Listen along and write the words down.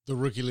The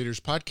Rookie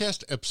Leaders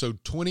Podcast,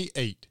 episode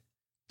 28,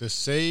 The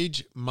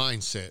Sage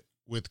Mindset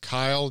with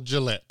Kyle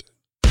Gillette.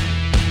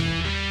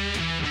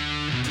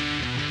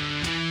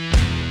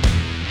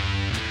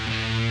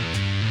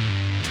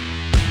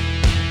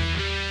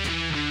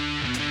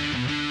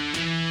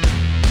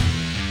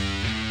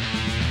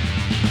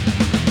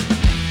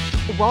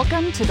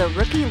 Welcome to the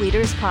Rookie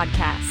Leaders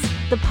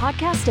Podcast, the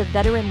podcast of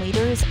veteran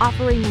leaders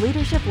offering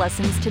leadership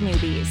lessons to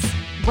newbies.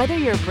 Whether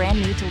you're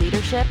brand new to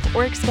leadership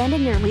or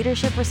expanding your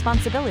leadership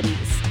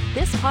responsibilities,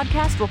 this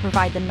podcast will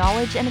provide the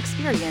knowledge and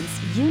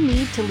experience you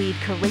need to lead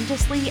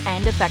courageously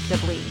and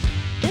effectively.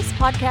 This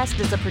podcast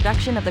is a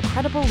production of the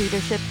Credible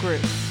Leadership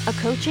Group, a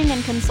coaching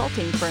and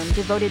consulting firm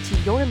devoted to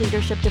your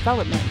leadership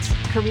development,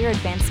 career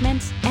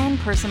advancement, and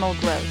personal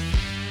growth.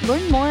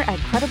 Learn more at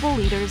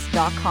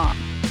credibleleaders.com.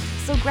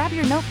 So grab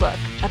your notebook,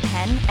 a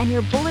pen, and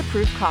your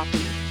bulletproof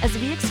copy as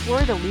we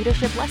explore the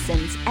leadership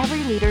lessons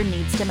every leader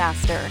needs to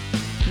master.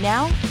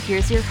 Now,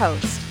 here's your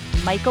host,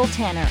 Michael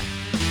Tanner.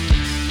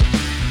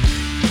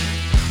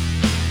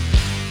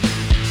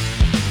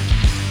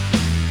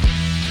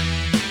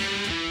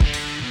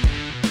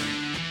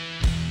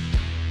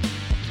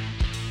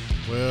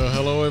 Well,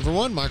 hello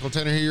everyone. Michael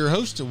Tanner here, your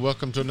host, and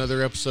welcome to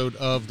another episode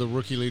of the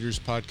Rookie Leaders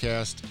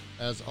Podcast.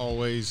 As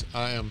always,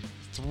 I am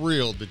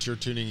thrilled that you're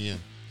tuning in.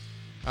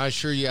 I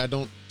assure you, I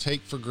don't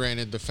take for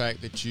granted the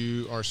fact that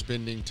you are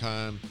spending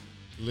time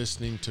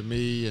listening to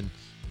me and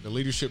the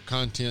leadership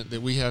content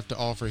that we have to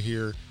offer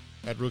here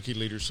at Rookie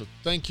Leaders. So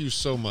thank you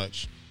so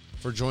much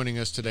for joining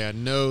us today. I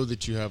know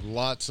that you have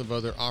lots of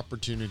other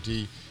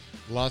opportunity,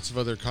 lots of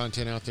other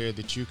content out there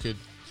that you could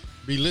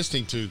be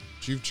listening to.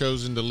 But you've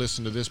chosen to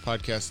listen to this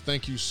podcast.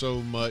 Thank you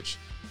so much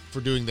for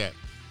doing that.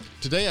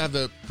 Today, I have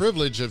the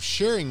privilege of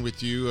sharing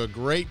with you a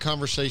great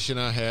conversation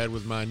I had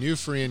with my new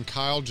friend,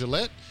 Kyle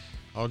Gillette.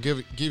 I'll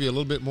give you a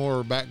little bit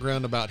more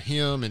background about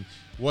him and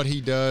what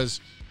he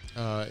does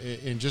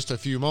in just a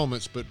few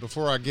moments. But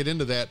before I get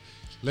into that,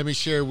 let me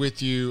share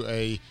with you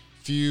a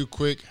few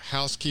quick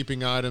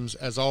housekeeping items.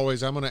 As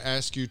always, I'm going to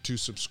ask you to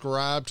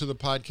subscribe to the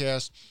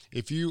podcast.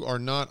 If you are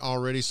not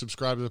already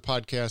subscribed to the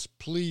podcast,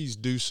 please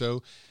do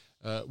so.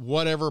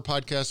 Whatever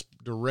podcast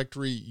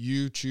directory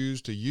you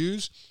choose to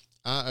use,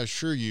 I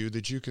assure you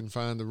that you can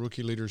find the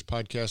Rookie Leaders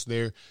Podcast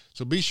there.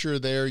 So be sure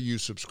there you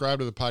subscribe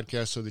to the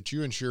podcast so that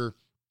you ensure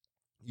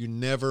you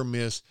never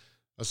miss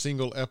a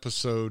single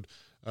episode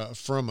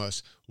from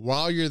us.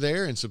 While you're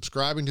there and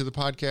subscribing to the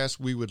podcast,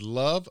 we would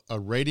love a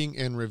rating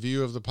and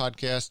review of the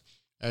podcast.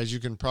 As you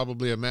can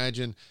probably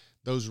imagine,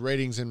 those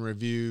ratings and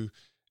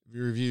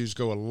reviews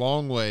go a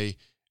long way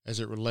as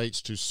it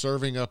relates to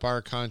serving up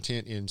our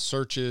content in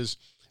searches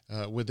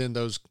within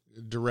those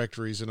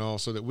directories and all,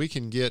 so that we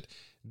can get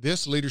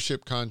this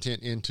leadership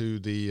content into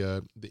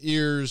the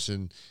ears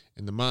and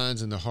the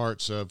minds and the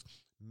hearts of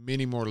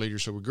many more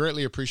leaders. So we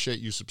greatly appreciate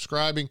you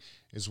subscribing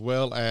as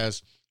well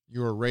as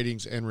your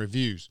ratings and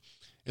reviews.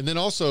 And then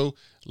also,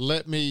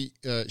 let me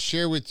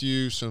share with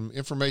you some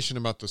information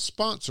about the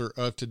sponsor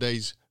of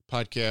today's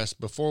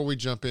podcast before we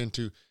jump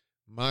into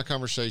my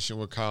conversation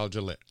with Kyle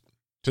Gillette.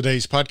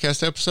 Today's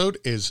podcast episode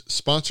is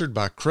sponsored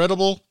by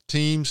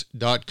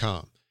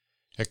CredibleTeams.com.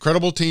 At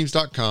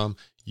CredibleTeams.com,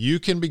 you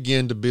can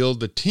begin to build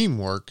the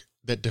teamwork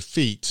that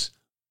defeats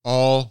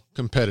all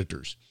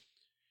competitors.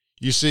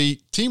 You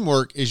see,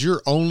 teamwork is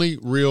your only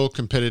real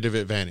competitive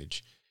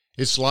advantage.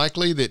 It's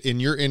likely that in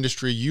your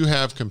industry, you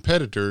have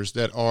competitors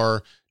that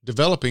are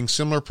developing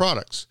similar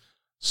products,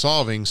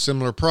 solving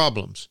similar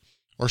problems,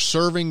 or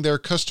serving their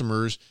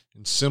customers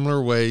in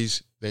similar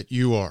ways that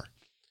you are.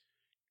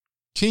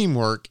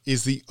 Teamwork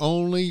is the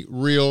only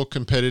real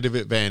competitive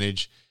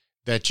advantage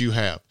that you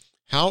have.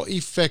 How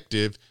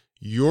effective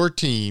your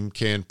team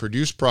can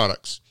produce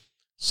products,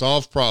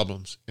 solve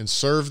problems, and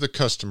serve the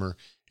customer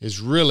is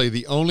really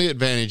the only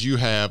advantage you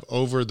have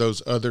over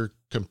those other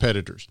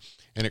competitors.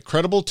 And at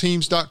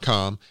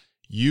CredibleTeams.com,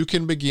 you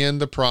can begin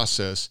the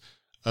process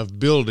of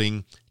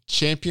building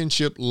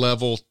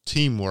championship-level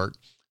teamwork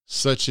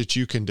such that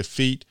you can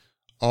defeat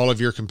all of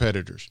your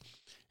competitors.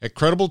 At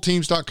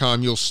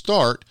CredibleTeams.com, you'll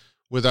start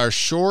with our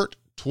short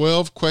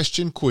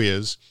 12-question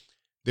quiz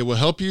that will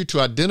help you to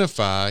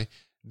identify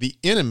the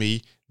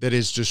enemy that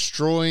is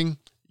destroying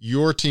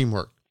your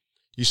teamwork.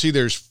 You see,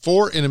 there's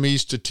 4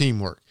 enemies to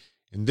teamwork.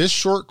 And this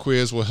short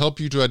quiz will help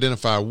you to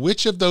identify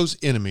which of those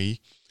enemies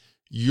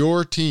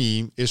your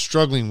team is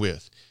struggling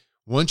with.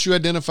 Once you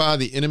identify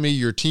the enemy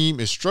your team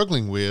is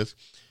struggling with,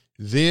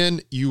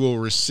 then you will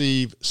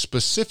receive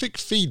specific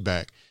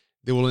feedback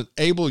that will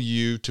enable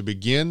you to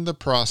begin the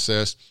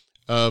process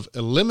of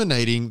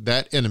eliminating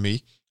that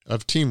enemy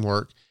of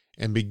teamwork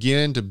and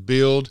begin to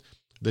build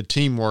the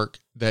teamwork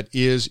that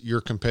is your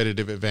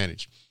competitive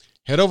advantage.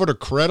 Head over to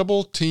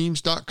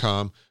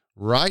CredibleTeams.com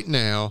right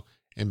now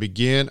and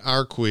begin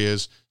our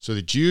quiz so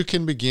that you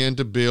can begin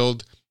to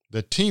build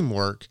the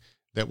teamwork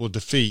that will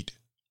defeat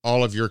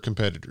all of your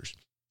competitors.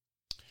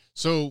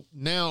 So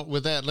now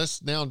with that,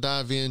 let's now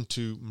dive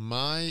into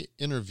my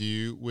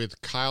interview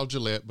with Kyle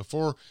Gillette.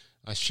 Before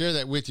I share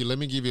that with you. Let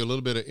me give you a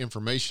little bit of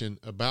information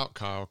about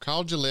Kyle.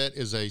 Kyle Gillette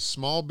is a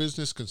small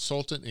business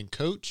consultant and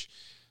coach.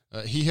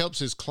 He helps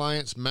his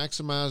clients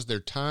maximize their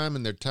time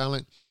and their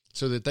talent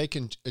so that they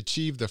can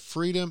achieve the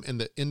freedom and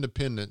the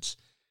independence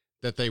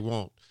that they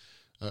want.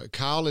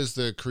 Kyle is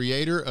the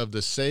creator of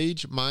the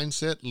Sage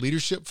Mindset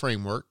Leadership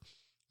Framework.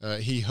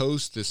 He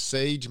hosts the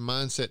Sage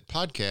Mindset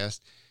podcast,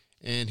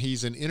 and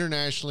he's an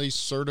internationally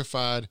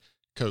certified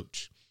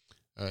coach.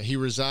 He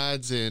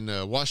resides in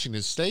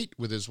Washington State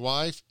with his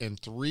wife and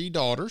 3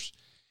 daughters.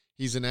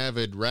 He's an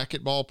avid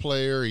racquetball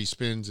player. He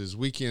spends his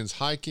weekends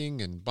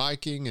hiking and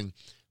biking and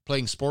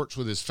playing sports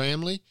with his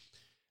family.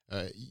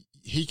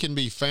 He can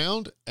be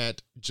found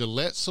at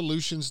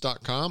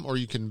GilletteSolutions.com, or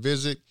you can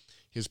visit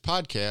his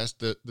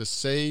podcast, the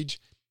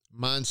Sage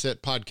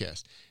Mindset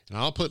Podcast. And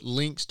I'll put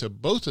links to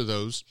both of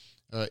those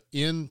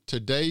in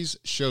today's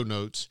show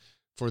notes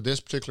for this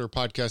particular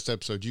podcast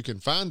episode. You can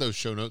find those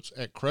show notes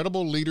at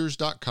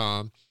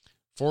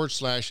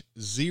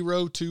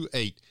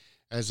credibleleaders.com/028,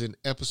 as in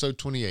episode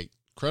 28.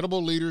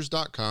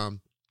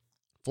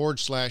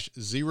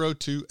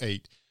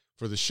 credibleleaders.com/028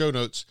 for the show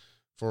notes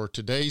for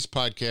today's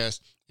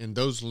podcast and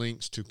those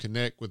links to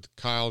connect with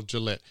Kyle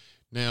Gillette.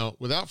 Now,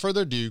 without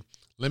further ado,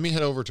 let me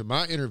head over to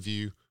my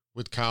interview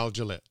with Kyle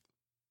Gillette.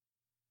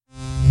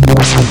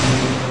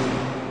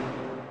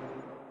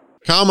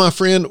 Kyle, my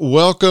friend,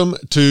 welcome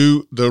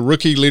to the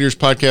Rookie Leaders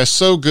Podcast.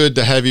 So good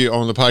to have you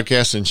on the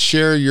podcast and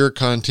share your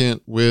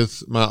content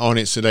with my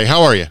audience today.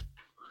 How are you?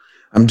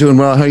 I'm doing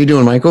well. How are you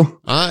doing, Michael?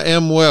 I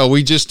am well.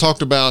 We just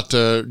talked about,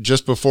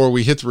 just before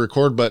we hit the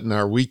record button,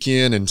 our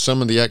weekend and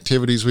some of the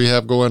activities we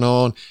have going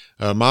on.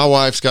 My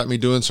wife's got me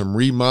doing some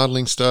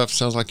remodeling stuff.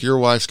 Sounds like your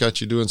wife's got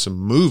you doing some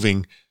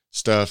moving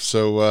stuff.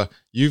 So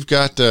you've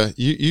got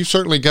you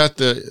certainly got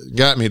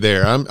me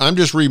there. I'm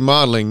just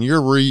remodeling.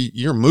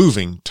 You're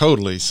moving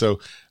totally. So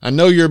I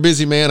know you're a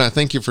busy man. I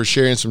thank you for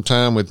sharing some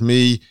time with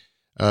me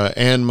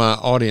and my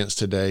audience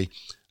today.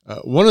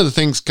 One of the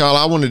things, Kyle,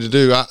 I wanted to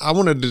do, I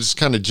wanted to just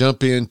kind of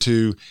jump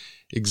into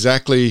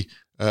exactly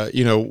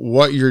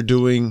what you're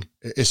doing,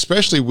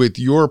 especially with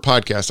your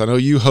podcast. I know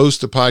you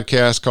host a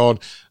podcast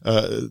called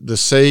the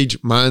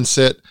Sage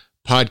Mindset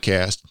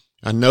Podcast.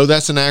 I know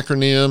that's an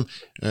acronym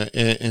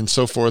and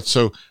so forth.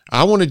 So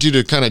I wanted you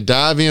to kind of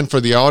dive in for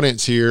the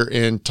audience here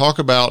and talk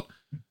about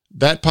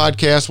that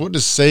podcast. What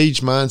does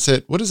Sage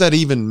Mindset, what does that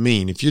even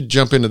mean? If you'd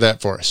jump into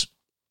that for us.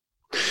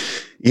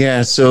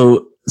 Yeah.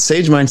 So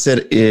Sage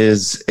Mindset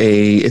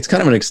it's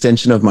kind of an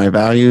extension of my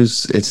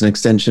values. It's an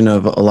extension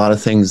of a lot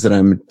of things that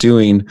I'm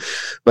doing,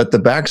 but the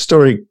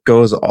backstory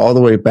goes all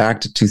the way back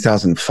to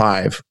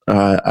 2005.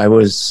 I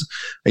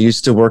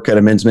used to work at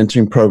a men's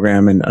mentoring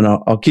program, and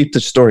I'll keep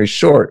the story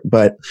short,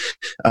 but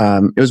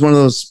it was one of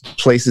those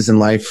places in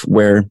life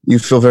where you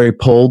feel very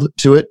pulled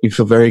to it. You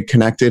feel very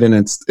connected, and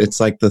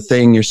it's like the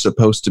thing you're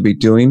supposed to be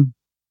doing.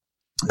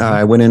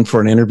 I went in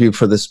for an interview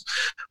for this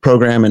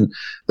program, and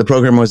the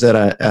program was at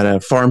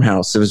a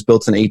farmhouse. It was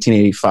built in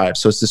 1885.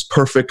 So it's this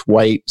perfect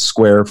white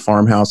square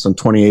farmhouse on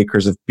 20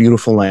 acres of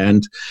beautiful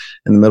land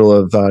in the middle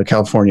of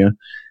California.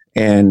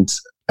 And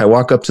I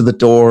walk up to the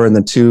door, and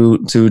the two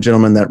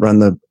gentlemen that run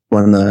the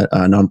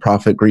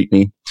nonprofit greet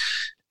me.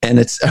 And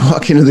I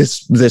walk into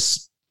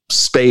this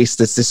space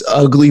that's this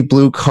ugly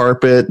blue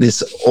carpet,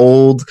 this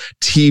old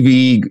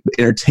TV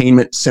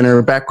entertainment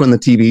center, back when the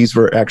TVs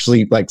were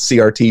actually like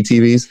CRT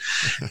TVs.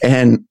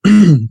 And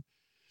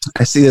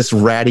I see this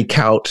ratty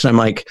couch, and I'm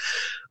like,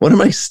 what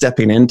am I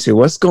stepping into?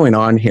 What's going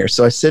on here?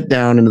 So I sit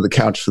down into the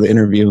couch for the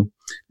interview,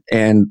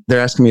 and they're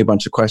asking me a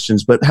bunch of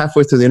questions. But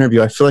halfway through the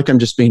interview, I feel like I'm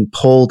just being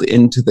pulled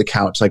into the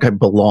couch, like I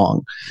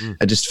belong.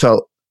 I just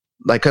felt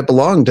like I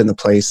belonged in the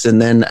place.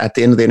 And then at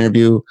the end of the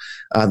interview,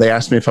 they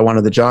asked me if I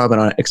wanted the job,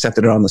 and I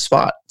accepted it on the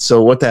spot.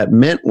 So what that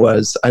meant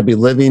was I'd be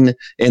living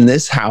in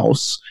this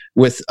house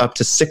with up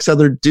to 6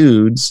 other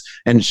dudes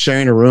and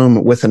sharing a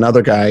room with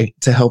another guy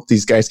to help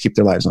these guys keep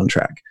their lives on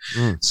track.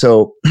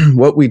 So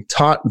what we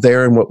taught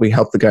there and what we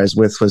helped the guys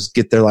with was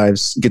get their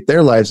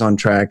lives on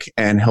track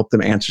and help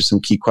them answer some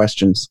key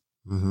questions,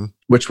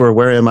 which were,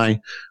 where am I?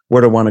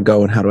 Where do I want to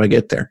go, and how do I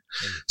get there?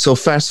 So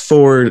fast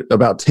forward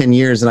about 10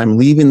 years, and I'm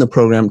leaving the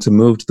program to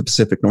move to the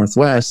Pacific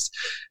Northwest.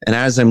 And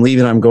as I'm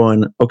leaving, I'm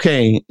going,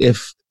 okay,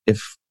 if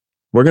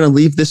we're going to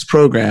leave this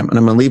program and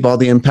I'm going to leave all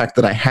the impact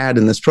that I had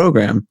in this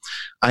program,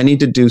 I need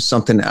to do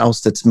something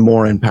else that's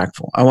more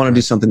impactful. I want to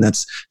do something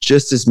that's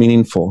just as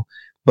meaningful,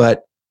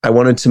 but I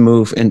wanted to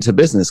move into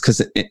business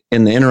because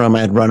in the interim,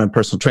 I had run a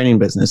personal training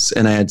business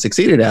and I had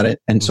succeeded at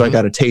it. And so I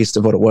got a taste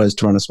of what it was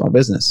to run a small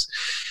business.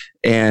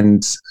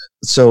 And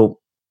so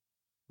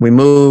we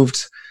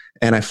moved,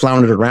 and I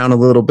floundered around a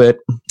little bit.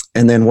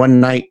 And then one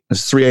night,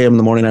 it's 3 a.m. in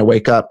the morning, I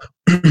wake up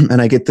and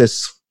I get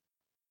this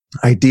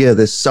idea,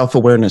 this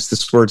self-awareness,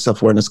 this word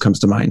self-awareness comes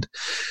to mind.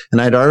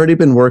 And I'd already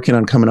been working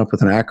on coming up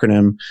with an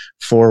acronym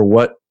for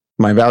what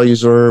my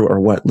values were or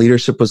what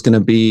leadership was going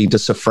to be,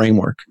 just a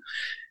framework.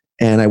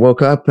 And I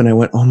woke up and I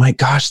went, oh my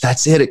gosh,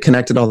 that's it. It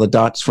connected all the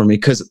dots for me.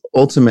 Because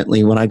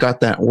ultimately, when I got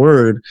that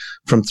word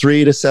from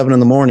 3 to 7 in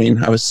the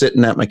morning, I was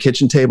sitting at my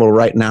kitchen table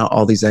writing out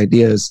all these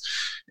ideas.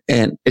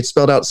 And it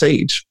spelled out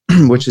Sage,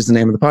 which is the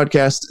name of the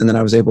podcast. And then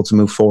I was able to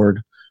move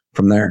forward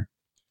from there.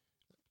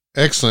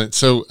 Excellent.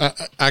 So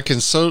I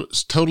can so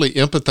totally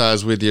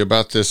empathize with you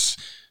about this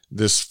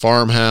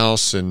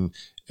farmhouse and,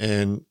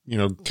 kind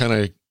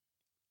of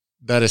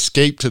that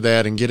escape to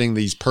that and getting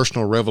these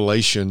personal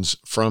revelations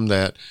from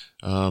that.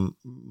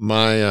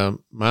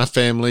 My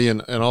family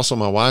and also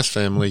my wife's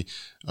family,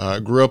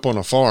 grew up on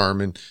a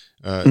farm, and,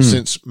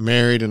 since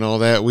married and all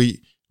that,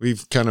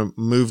 we've kind of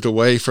moved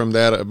away from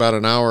that, about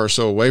an hour or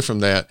so away from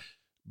that.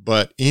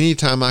 But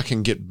anytime I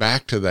can get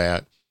back to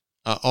that,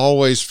 I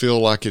always feel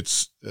like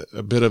it's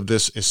a bit of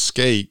this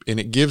escape, and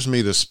it gives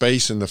me the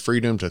space and the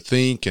freedom to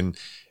think and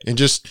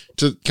just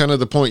to kind of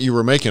the point you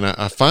were making.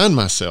 I find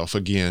myself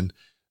again,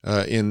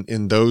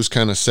 in those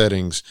kind of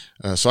settings.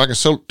 So I can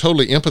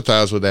totally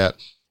empathize with that.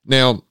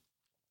 Now,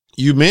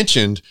 you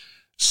mentioned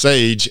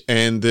SAGE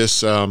and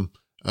this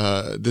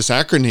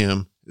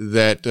acronym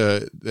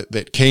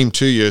that came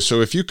to you.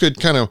 So if you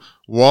could kind of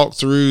walk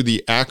through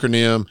the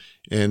acronym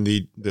and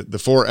the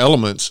four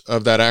elements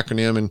of that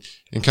acronym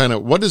and kind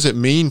of what does it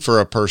mean for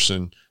a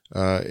person,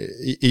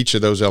 each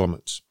of those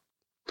elements?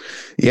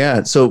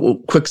 Yeah. So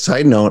quick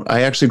side note,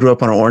 I actually grew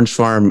up on an orange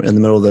farm in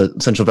the middle of the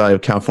Central Valley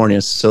of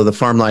California. So the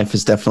farm life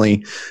is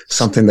definitely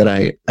something that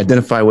I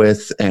identify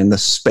with, and the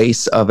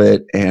space of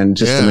it and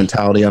just the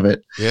mentality of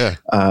it. Yeah.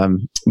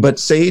 But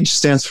SAGE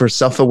stands for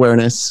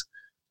self-awareness,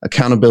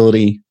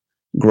 accountability,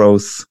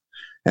 growth,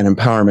 and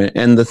empowerment.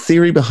 And the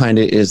theory behind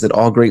it is that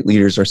all great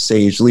leaders are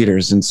sage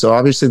leaders. And so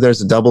obviously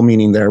there's a double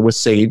meaning there with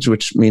sage,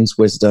 which means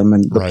wisdom.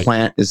 And the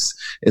plant is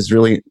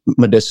really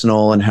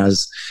medicinal and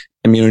has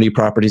immunity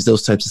properties,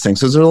 those types of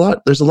things. So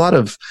there's a lot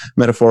of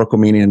metaphorical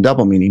meaning and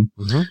double meaning,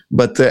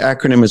 but the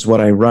acronym is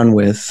what I run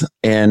with.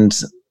 And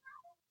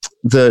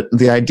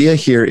the idea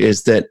here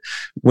is that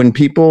when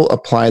people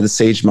apply the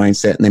SAGE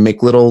mindset and they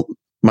make little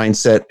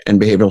mindset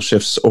and behavioral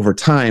shifts over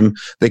time,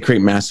 they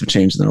create massive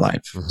change in their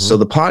life. So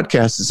the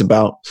podcast is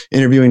about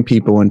interviewing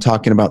people and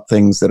talking about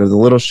things that are the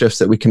little shifts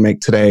that we can make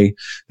today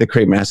that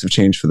create massive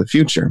change for the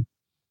future.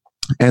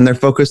 And they're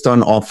focused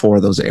on all four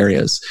of those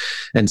areas.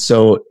 And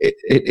so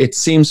it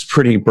seems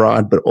pretty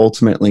broad, but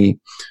ultimately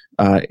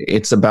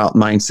it's about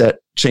mindset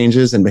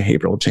changes and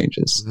behavioral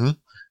changes.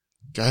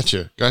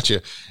 Gotcha.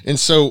 And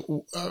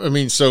so,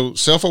 so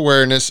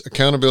self-awareness,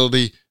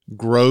 accountability,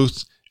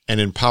 growth,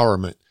 and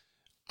empowerment.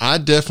 I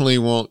definitely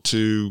want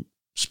to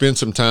spend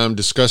some time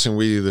discussing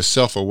with you the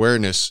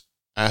self-awareness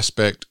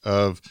aspect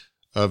of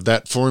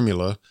that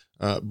formula.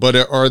 But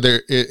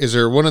is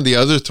there one of the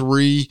other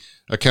three,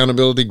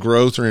 accountability,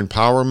 growth, or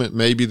empowerment,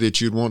 maybe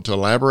that you'd want to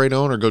elaborate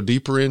on or go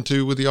deeper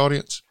into with the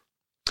audience?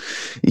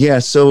 Yeah.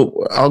 So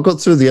I'll go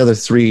through the other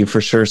three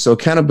for sure. So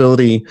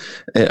accountability,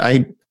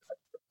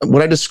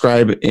 what I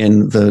describe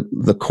in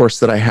the course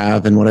that I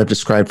have and what I've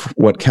described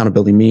what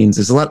accountability means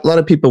is a lot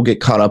of people get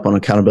caught up on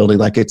accountability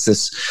like it's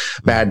this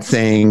bad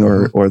thing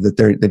or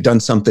that they've done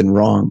something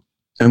wrong.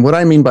 And what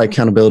I mean by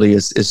accountability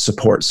is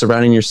support,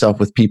 surrounding yourself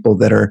with people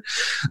that are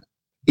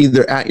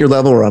either at your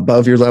level or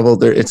above your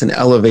level. It's an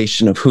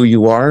elevation of who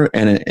you are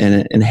and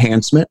an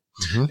enhancement,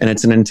 and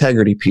it's an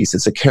integrity piece.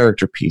 It's a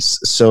character piece.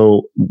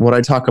 So what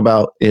I talk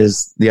about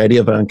is the idea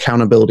of an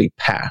accountability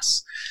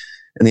pass.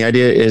 And the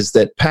idea is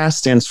that PASS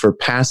stands for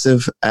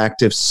passive,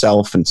 active,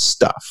 self, and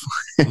stuff.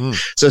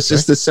 So it's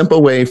just a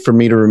simple way for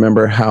me to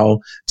remember how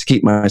to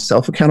keep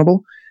myself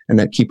accountable and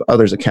that keep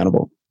others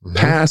accountable.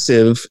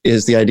 Passive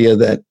is the idea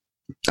that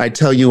I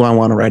tell you I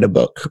want to write a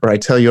book, or I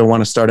tell you I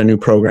want to start a new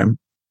program.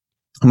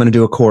 I'm going to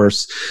do a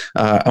course.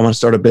 I want to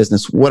start a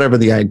business, whatever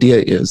the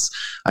idea is.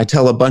 I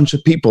tell a bunch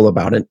of people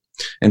about it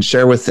and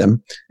share with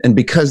them. And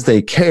because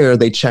they care,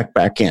 they check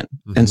back in.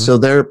 And so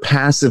they're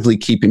passively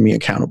keeping me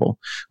accountable,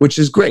 which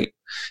is great.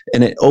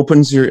 And it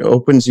opens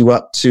you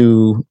up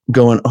to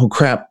going, oh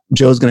crap,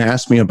 Joe's going to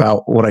ask me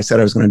about what I said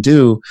I was going to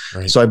do.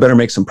 So I better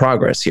make some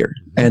progress here.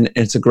 And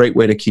it's a great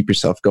way to keep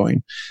yourself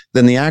going.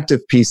 Then the active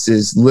piece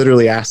is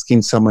literally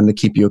asking someone to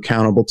keep you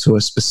accountable to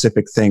a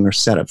specific thing or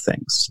set of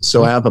things.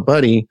 So I have a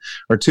buddy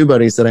or two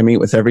buddies that I meet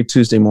with every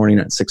Tuesday morning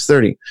at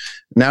 6:30.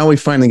 Now we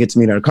finally get to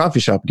meet at a coffee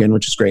shop again,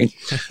 which is great.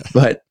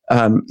 But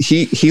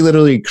he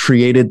literally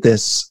created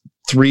this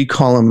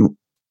 3-column,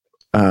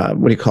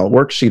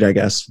 worksheet, I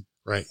guess.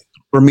 Right.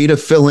 For me to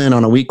fill in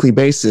on a weekly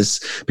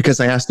basis because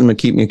I asked him to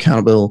keep me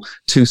accountable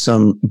to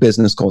some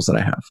business goals that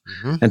I have.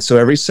 And so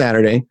every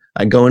Saturday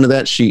I go into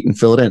that sheet and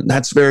fill it in.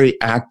 That's very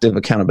active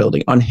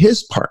accountability on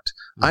his part.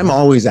 I'm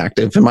always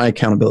active in my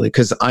accountability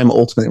because I'm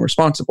ultimately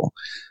responsible.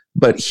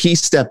 But he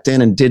stepped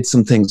in and did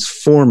some things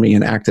for me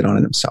and acted on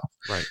it himself.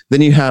 Right.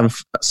 Then you have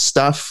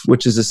stuff,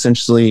 which is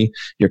essentially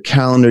your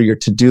calendar, your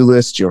to-do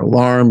list, your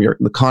alarm,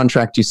 the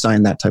contract you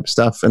sign, that type of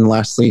stuff. And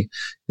lastly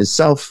is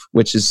self,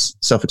 which is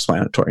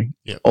self-explanatory.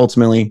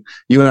 Ultimately,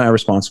 you and I are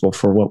responsible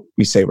for what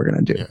we say we're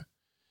going to do.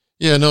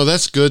 Yeah, no,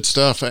 that's good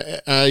stuff.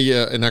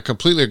 And I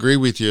completely agree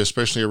with you,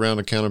 especially around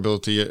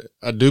accountability.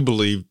 I do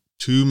believe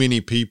too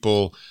many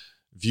people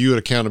view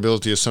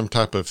accountability as some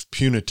type of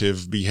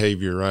punitive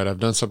behavior, right? I've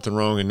done something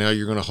wrong and now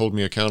you're going to hold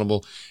me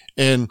accountable.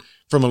 And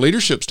from a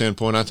leadership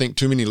standpoint, I think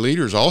too many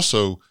leaders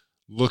also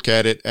look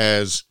at it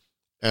as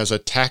a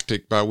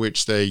tactic by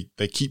which they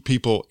keep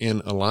people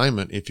in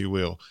alignment, if you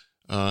will.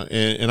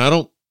 And I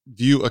don't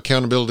view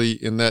accountability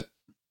in that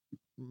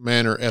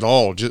manner at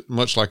all, just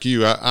much like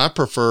you. I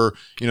prefer,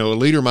 a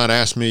leader might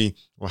ask me,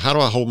 well, how do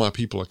I hold my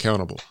people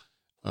accountable?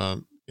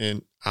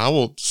 And I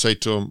will say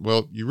to them,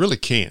 well, you really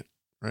can't,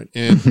 right?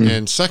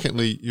 And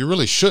secondly, you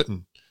really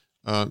shouldn't.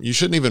 You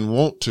shouldn't even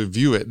want to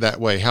view it that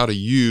way. How do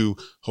you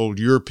hold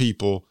your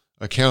people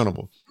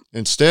accountable?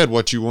 Instead,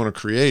 what you want to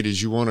create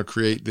is you want to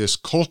create this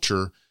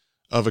culture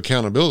of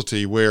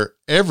accountability where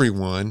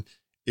everyone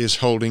is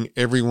holding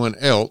everyone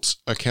else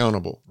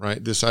accountable,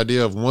 right? This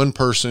idea of one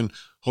person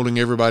holding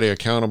everybody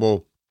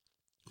accountable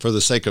for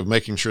the sake of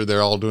making sure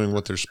they're all doing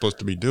what they're supposed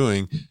to be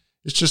doing.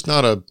 It's just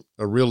not a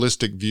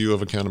realistic view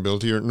of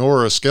accountability,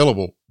 nor a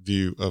scalable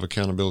view of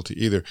accountability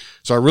either.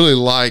 So I really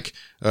like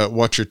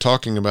what you're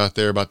talking about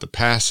there about the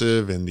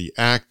passive and the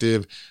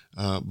active,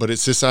 but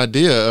it's this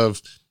idea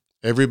of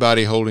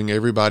everybody holding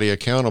everybody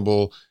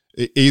accountable,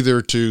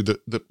 either to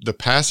the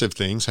passive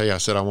things. Hey, I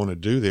said I want to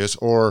do this,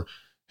 or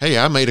hey,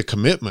 I made a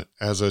commitment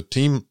as a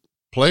team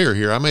player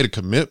here. I made a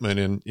commitment,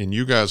 and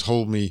you guys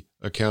hold me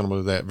accountable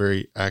to that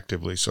very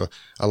actively. So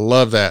I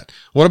love that.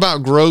 What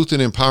about growth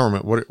and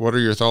empowerment? What are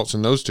your thoughts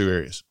in those two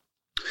areas?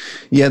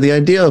 Yeah, the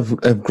idea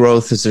of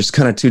growth is there's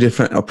kind of two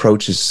different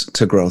approaches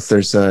to growth.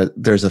 There's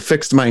a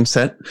fixed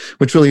mindset,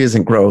 which really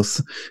isn't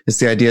growth. It's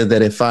the idea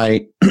that if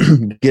I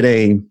get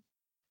a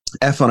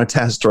F on a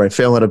test, or I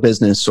fail at a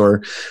business,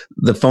 or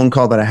the phone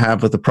call that I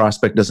have with the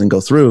prospect doesn't go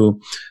through,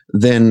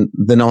 then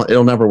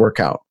it'll never work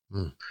out.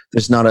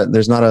 There's not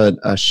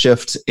a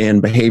shift in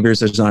behaviors.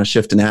 There's not a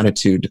shift in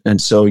attitude. And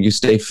so you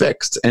stay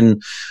fixed.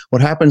 And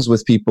what happens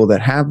with people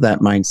that have that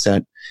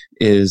mindset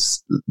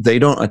is they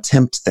don't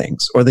attempt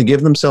things, or they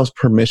give themselves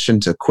permission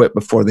to quit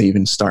before they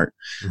even start.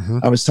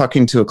 I was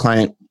talking to a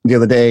client the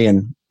other day,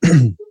 and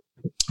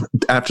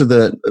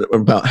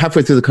about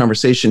halfway through the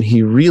conversation,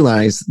 he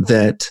realized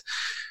that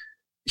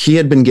he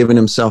had been giving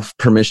himself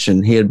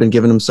permission. He had been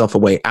giving himself a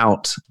way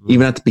out.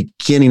 Even at the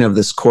beginning of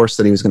this course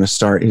that he was going to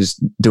start, he was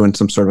doing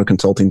some sort of a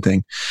consulting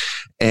thing.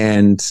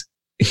 And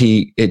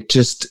it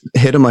just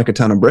hit him like a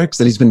ton of bricks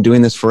that he's been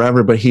doing this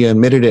forever, but he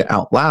admitted it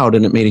out loud,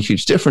 and it made a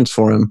huge difference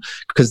for him,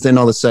 because then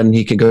all of a sudden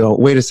he could go,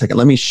 wait a second,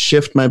 let me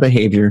shift my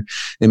behavior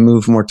and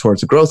move more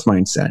towards a growth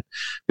mindset.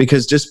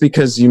 Because just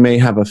because you may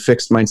have a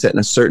fixed mindset in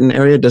a certain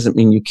area doesn't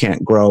mean you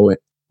can't grow it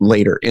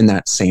later in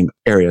that same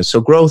area. So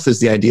growth is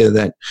the idea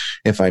that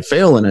if I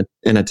fail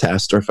in a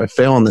test, or if I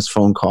fail on this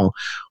phone call,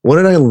 what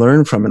did I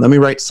learn from it? Let me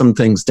write some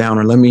things down,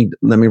 or let me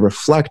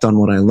reflect on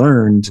what I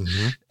learned.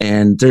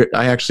 And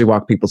I actually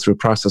walk people through a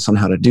process on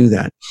how to do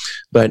that.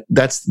 But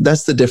that's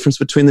the difference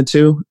between the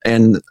two.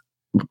 And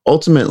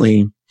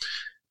ultimately,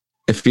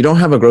 if you don't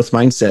have a growth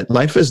mindset,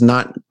 life is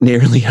not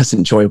nearly as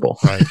enjoyable,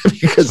 right?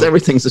 Because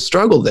everything's a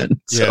struggle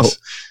then. Yes.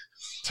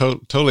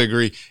 Totally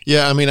agree.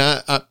 Yeah, I mean,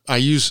 I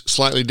use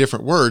slightly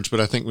different words, but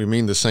I think we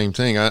mean the same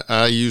thing.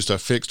 I used a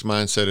fixed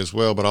mindset as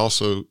well, but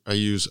also I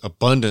use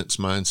abundance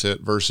mindset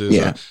versus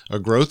a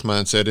growth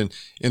mindset.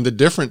 And the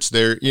difference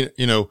there,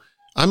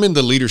 I'm in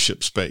the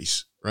leadership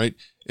space, right?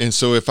 And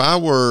so if I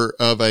were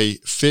of a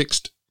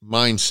fixed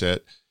mindset,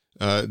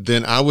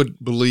 then I would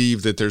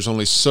believe that there's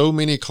only so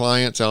many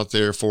clients out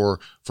there for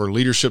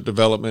leadership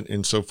development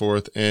and so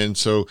forth. And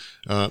so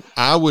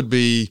I would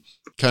be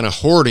kind of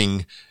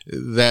hoarding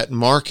that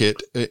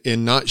market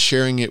and not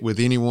sharing it with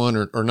anyone,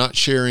 or not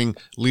sharing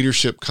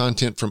leadership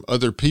content from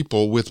other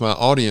people with my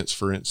audience,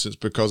 for instance,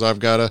 because I've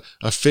got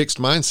a fixed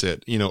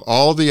mindset.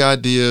 All the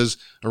ideas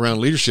around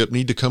leadership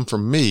need to come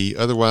from me.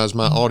 Otherwise,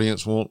 my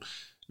audience won't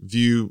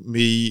view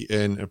me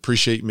and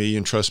appreciate me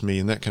and trust me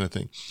and that kind of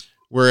thing.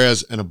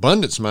 Whereas an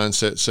abundance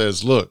mindset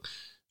says, look,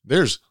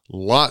 there's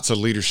lots of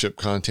leadership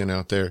content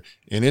out there,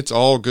 and it's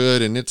all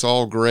good and it's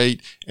all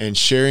great, and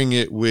sharing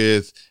it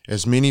with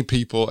as many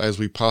people as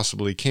we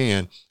possibly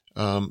can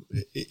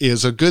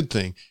is a good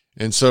thing.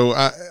 And so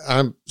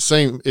I'm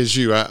same as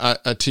you.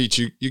 I teach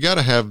you got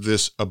to have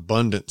this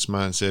abundance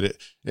mindset.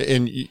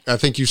 And I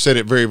think you said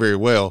it very, very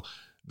well.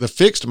 The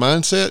fixed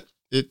mindset,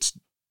 it's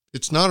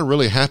not a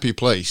really happy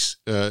place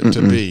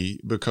to be,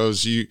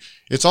 because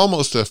it's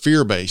almost a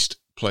fear-based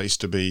place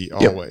to be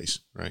always,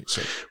 right?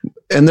 So,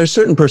 and there's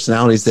certain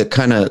personalities that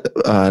kind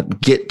of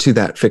get to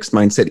that fixed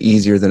mindset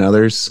easier than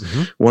others.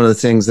 One of the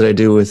things that I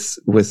do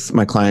with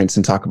my clients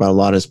and talk about a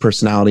lot is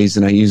personalities,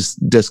 and I use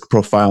DISC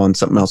profile and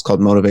something else called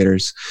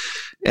motivators.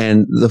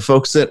 And the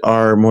folks that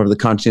are more of the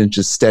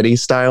conscientious, steady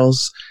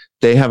styles,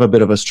 they have a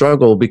bit of a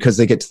struggle because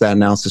they get to that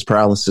analysis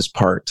paralysis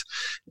part.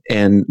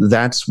 And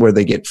that's where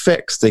they get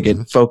fixed. They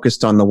get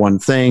focused on the one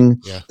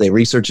thing. Yeah. They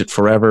research it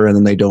forever, and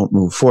then they don't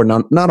move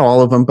forward. Not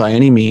all of them by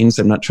any means.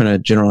 I'm not trying to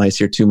generalize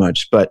here too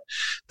much, but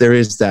there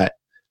is that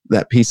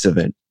piece of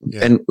it.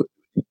 Yeah. And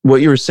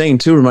what you were saying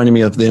too reminded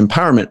me of the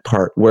empowerment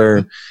part,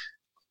 where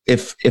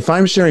if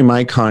I'm sharing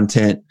my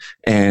content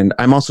and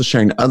I'm also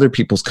sharing other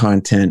people's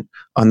content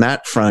on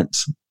that front,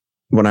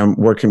 when I'm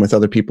working with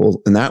other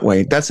people in that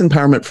way, that's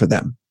empowerment for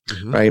them.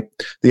 right?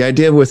 The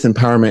idea with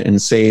empowerment in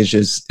Sage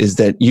is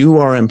that you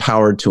are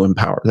empowered to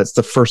empower. That's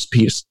the first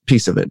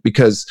piece of it.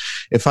 Because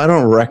if I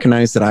don't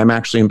recognize that I'm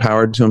actually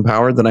empowered to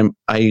empower, then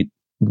I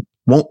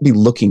won't be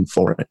looking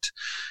for it.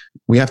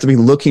 We have to be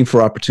looking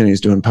for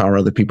opportunities to empower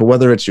other people,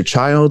 whether it's your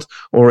child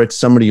or it's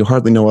somebody you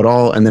hardly know at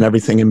all, and then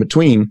everything in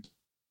between.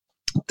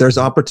 There's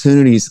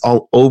opportunities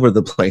all over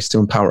the place to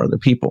empower other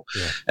people.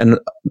 Yeah. And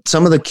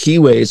some of the key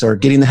ways are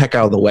getting the heck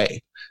out of the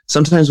way.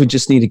 Sometimes we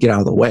just need to get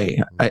out of the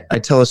way. I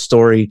tell a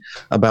story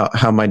about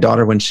how my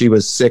daughter, when she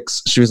was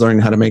 6, she was learning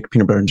how to make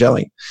peanut butter and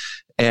jelly.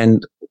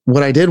 And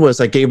what I did was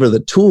I gave her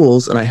the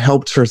tools and I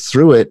helped her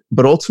through it.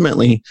 But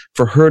ultimately,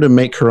 for her to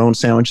make her own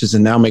sandwiches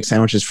and now make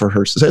sandwiches for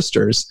her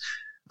sisters,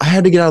 I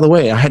had to get out of the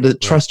way. I had to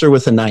trust her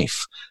with a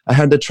knife. I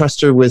had to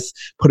trust her with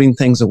putting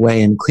things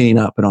away and cleaning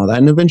up and all that.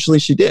 And eventually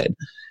she did.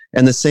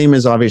 And the same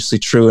is obviously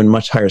true in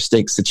much higher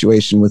stakes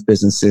situation with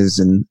businesses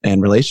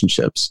and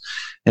relationships.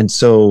 And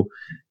so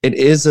it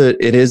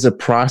is a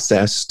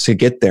process to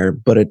get there,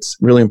 but it's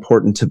really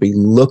important to be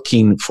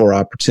looking for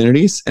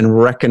opportunities and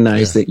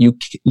recognize that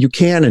you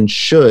can and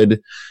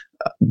should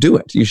do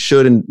it. You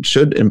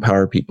should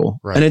empower people.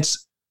 Right. And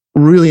it's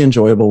really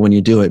enjoyable when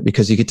you do it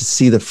because you get to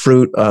see the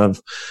fruit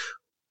of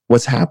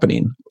what's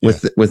happening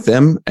with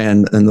them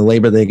and the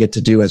labor they get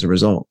to do as a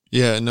result.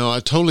 Yeah, no, I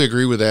totally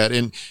agree with that.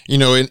 And,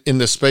 in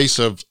the space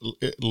of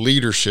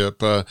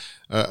leadership,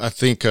 I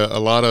think a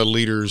lot of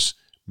leaders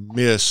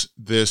miss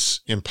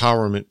this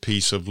empowerment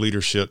piece of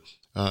leadership.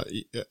 I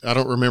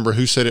don't remember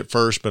who said it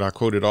first, but I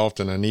quote it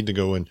often. I need to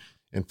go and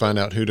find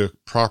out who to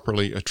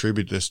properly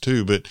attribute this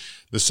to. But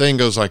the saying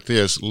goes like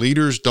this: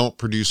 leaders don't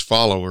produce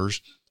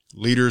followers,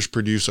 leaders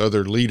produce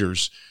other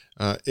leaders.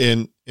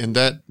 And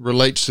that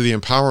relates to the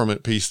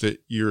empowerment piece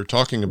that you're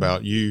talking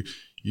about. You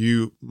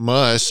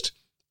must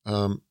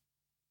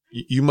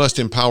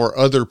empower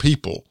other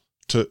people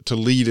to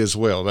lead as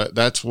well.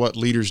 That's what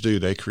leaders do.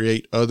 They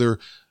create other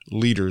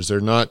leaders. They're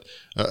not,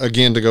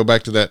 again, to go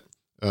back to that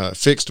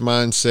fixed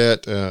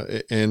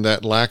mindset and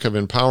that lack of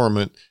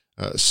empowerment.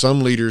 Some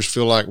leaders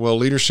feel like, well,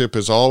 leadership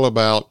is all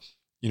about,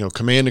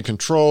 command and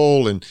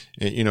control. And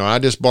I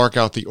just bark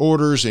out the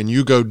orders and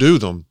you go do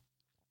them.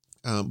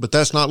 But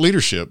that's not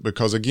leadership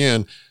because,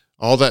 again,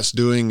 all that's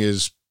doing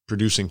is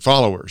producing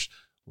followers,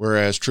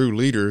 whereas true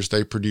leaders,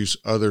 they produce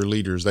other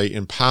leaders. They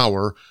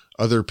empower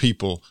other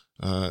people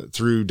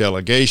through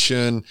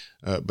delegation,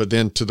 but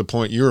then to the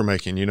point you were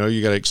making, you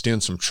got to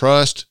extend some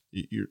trust.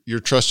 You're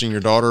trusting your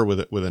daughter with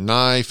a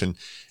knife and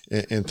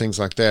things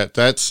like that.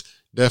 That's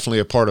definitely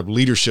a part of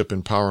leadership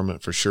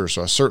empowerment for sure.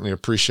 So I certainly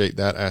appreciate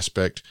that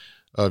aspect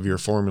of your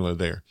formula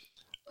there.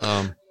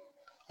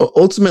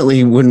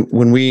 Ultimately,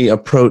 when we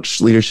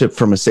approach leadership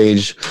from a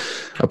Sage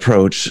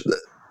approach,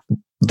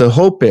 the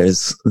hope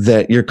is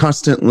that you're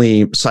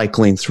constantly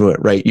cycling through it,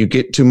 right? You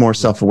get to more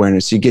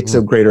self-awareness, you get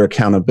to greater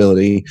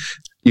accountability,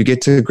 you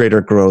get to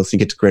greater growth, you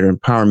get to greater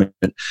empowerment,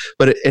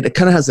 but it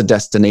kind of has a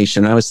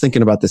destination. I was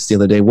thinking about this the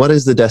other day. What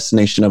is the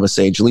destination of a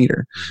Sage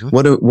leader?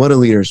 What do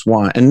leaders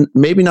want? And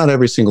maybe not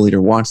every single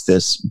leader wants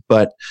this,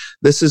 but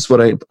this is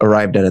what I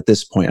arrived at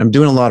this point. I'm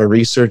doing a lot of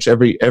research.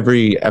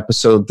 Every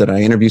episode that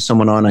I interview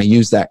someone on, I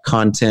use that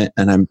content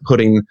and I'm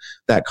putting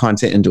that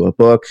content into a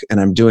book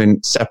and I'm doing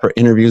separate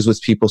interviews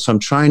with people. So I'm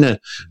trying to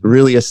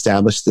really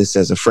establish this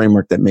as a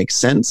framework that makes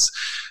sense,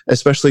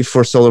 especially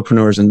for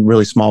solopreneurs and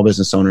really small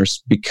business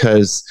owners,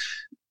 because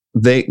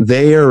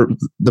they are,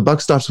 the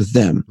buck stops with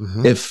them.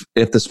 If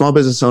the small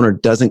business owner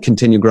doesn't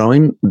continue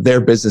growing,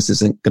 their business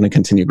isn't going to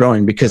continue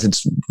growing because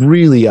it's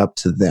really up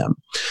to them.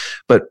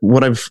 But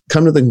what I've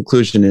come to the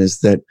conclusion is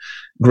that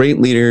great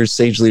leaders,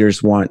 Sage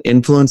leaders, want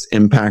influence,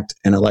 impact,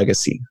 and a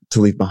legacy to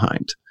leave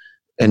behind.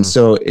 And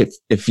so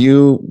if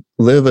you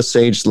live a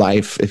Sage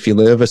life, if you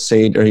live a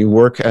Sage or you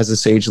work as a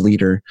Sage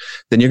leader,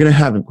 then you're going to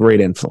have a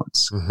great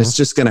influence. It's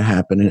just going to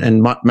happen.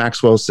 And John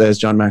Maxwell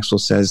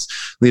says,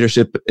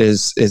 leadership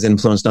is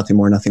influence, nothing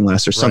more, nothing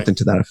less, or something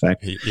to that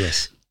effect.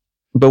 Yes.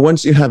 But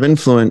once you have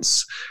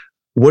influence,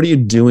 what are you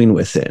doing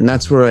with it? And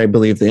that's where I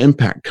believe the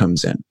impact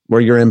comes in, where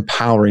you're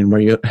empowering,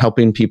 where you're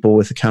helping people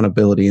with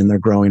accountability and they're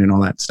growing and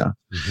all that stuff.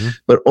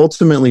 But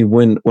ultimately,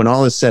 when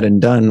all is said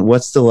and done,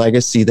 what's the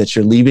legacy that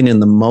you're leaving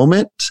in the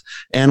moment?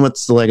 And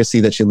what's the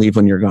legacy that you leave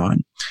when you're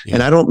gone? Yeah.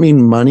 And I don't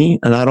mean money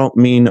and I don't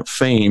mean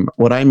fame.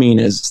 What I mean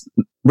is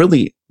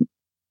really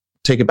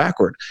take it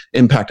backward,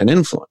 impact and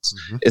influence.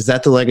 Is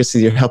that the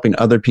legacy you're helping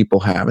other people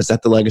have? Is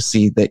that the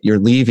legacy that you're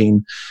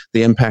leaving,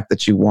 the impact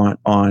that you want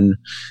on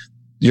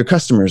your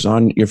customers,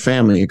 on your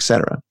family,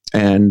 etc.?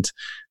 And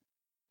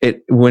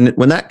when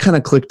that kind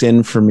of clicked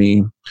in for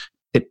me,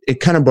 it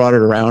kind of brought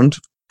it around,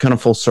 kind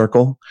of full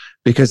circle,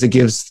 because it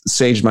gives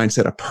Sage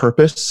Mindset a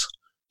purpose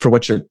for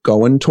what you're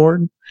going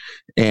toward,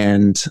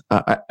 and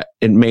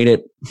it made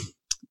it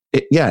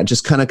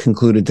just kind of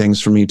concluded things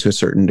for me to a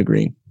certain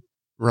degree.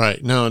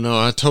 Right. No,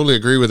 I totally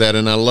agree with that,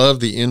 and I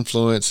love the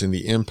influence and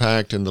the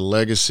impact and the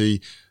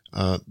legacy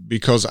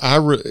because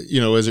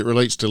as it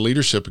relates to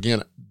leadership,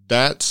 again,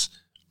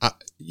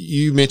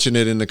 you mentioned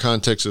it in the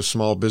context of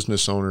small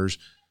business owners.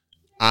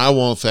 I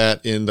want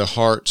that in the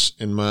hearts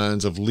and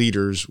minds of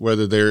leaders,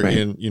 whether they're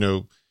in,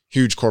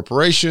 huge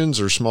corporations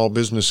or small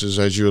businesses,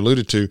 as you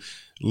alluded to.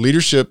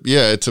 Leadership,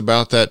 it's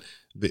about that,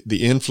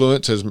 the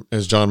influence,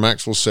 as John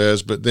Maxwell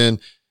says, but then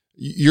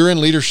you're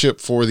in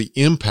leadership for the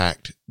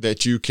impact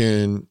that you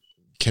can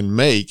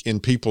make in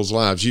people's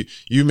lives.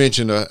 You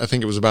mentioned, I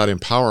think it was about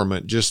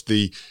empowerment, just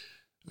the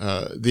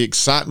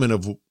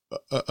excitement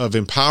of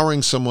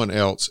empowering someone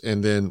else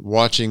and then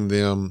watching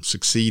them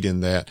succeed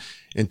in that.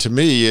 And to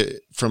me,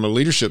 from a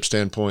leadership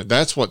standpoint,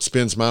 that's what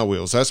spins my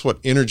wheels. That's what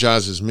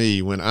energizes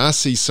me when I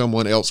see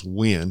someone else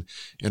win.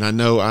 And I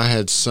know I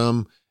had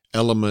some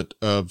element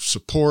of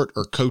support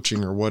or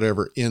coaching or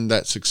whatever in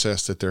that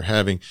success that they're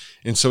having.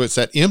 And so it's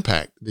that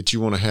impact that you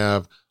want to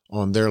have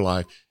on their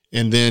life.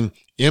 And then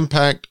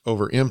impact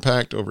over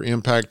impact over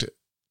impact,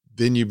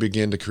 then you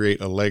begin to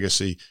create a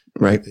legacy,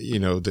 right?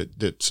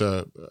 That's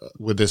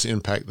with this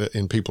impact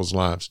in people's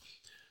lives.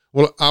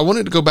 Well, I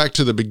wanted to go back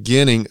to the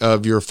beginning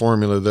of your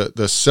formula,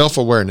 the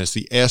self-awareness,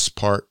 the S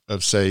part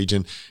of SAGE.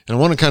 And I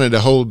want to kind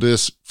of hold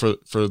this for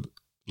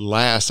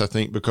last, I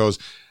think, because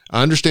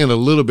I understand a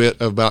little bit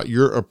about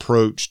your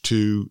approach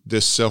to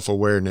this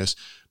self-awareness,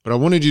 but I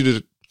wanted you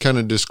to kind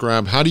of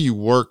describe, how do you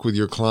work with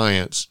your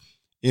clients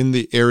in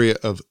the area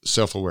of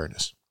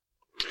self-awareness?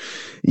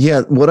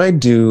 Yeah, what I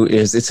do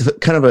is, it's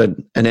kind of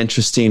an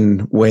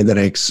interesting way that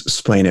I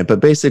explain it, but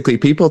basically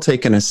people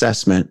take an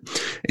assessment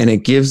and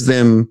it gives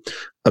them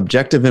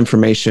objective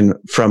information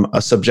from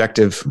a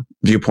subjective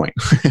viewpoint.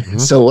 Mm-hmm.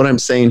 So what I'm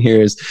saying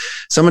here is,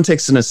 someone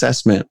takes an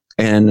assessment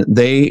and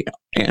they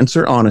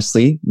answer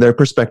honestly their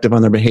perspective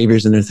on their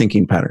behaviors and their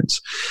thinking patterns.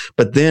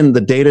 But then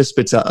the data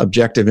spits out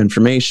objective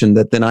information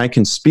that then I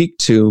can speak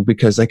to,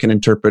 because I can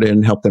interpret it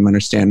and help them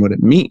understand what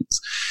it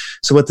means.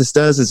 So what this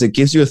does is it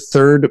gives you a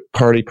third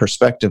party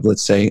perspective,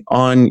 let's say,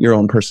 on your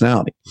own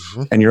personality,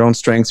 mm-hmm. and your own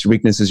strengths, your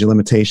weaknesses, your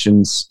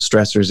limitations,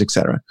 stressors,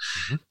 etc.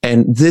 Mm-hmm.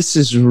 And this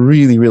is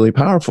really, really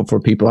powerful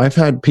for people. I've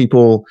had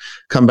people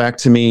come back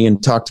to me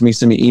and talk to me,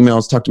 send me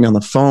emails, talk to me on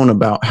the phone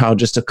about how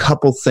just a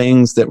couple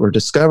things that were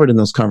discovered in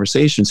those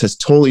conversations has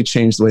totally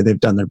changed the way they've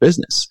done their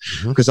business.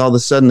 Mm-hmm. Because all of a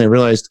sudden they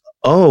realized,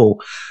 oh,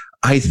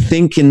 I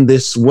think in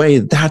this way.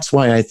 That's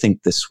why I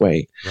think this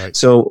way. Right.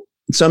 So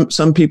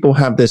some people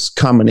have this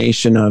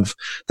combination of,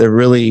 they're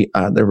really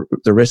they're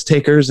risk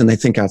takers and they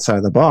think outside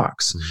of the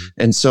box.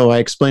 Mm-hmm. And so I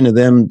explain to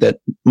them that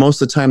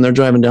most of the time they're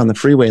driving down the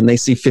freeway and they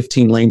see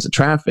 15 lanes of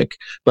traffic,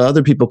 but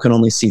other people can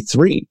only see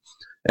 3.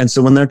 And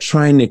so when they're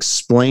trying to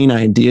explain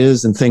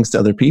ideas and things to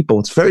other people,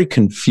 it's very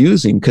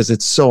confusing because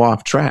it's so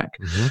off track.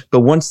 Mm-hmm.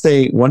 But once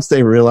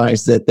they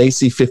realize that they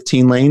see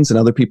 15 lanes and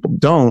other people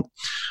don't,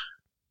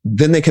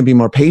 then they can be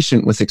more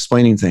patient with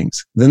explaining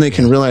things. Then they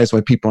can realize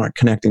why people aren't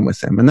connecting with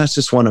them. And that's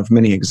just one of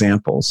many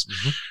examples.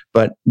 Mm-hmm.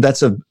 But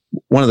that's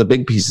one of the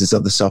big pieces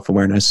of the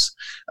self-awareness.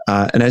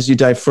 And as you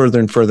dive further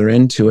and further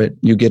into it,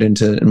 you get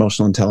into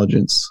emotional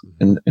intelligence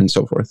and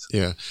so forth.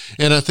 Yeah.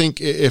 And I think,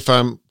 if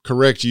I'm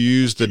correct, you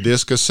use the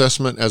DISC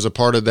assessment as a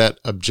part of that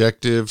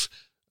objective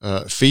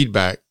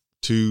feedback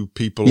to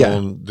people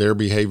on their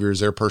behaviors,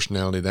 their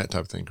personality, that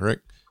type of thing,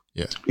 correct?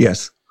 Yeah.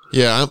 Yes.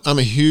 Yeah, I'm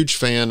a huge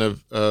fan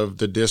of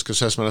the DISC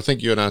assessment. I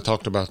think you and I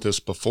talked about this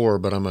before,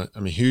 but I'm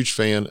a huge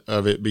fan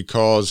of it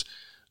because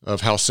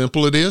of how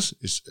simple it is.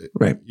 It's,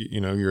 right.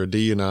 You're a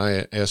D and I,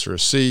 a S or a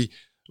C,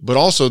 but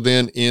also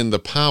then in the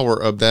power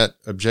of that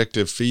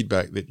objective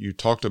feedback that you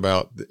talked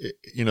about,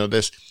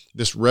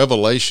 this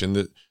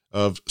revelation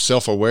of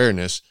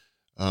self-awareness.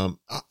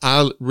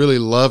 I really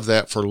love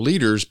that for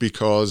leaders,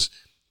 because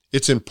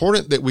it's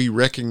important that we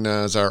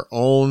recognize our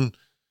own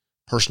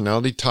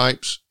personality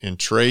types and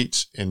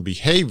traits and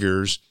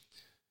behaviors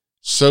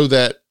so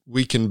that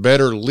we can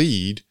better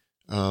lead.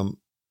 I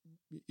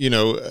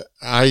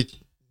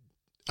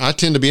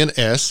tend to be an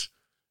S.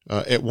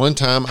 At one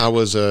time I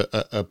was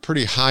a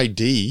pretty high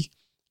D.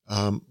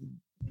 But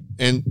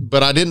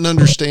I didn't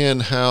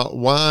understand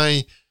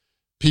why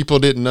people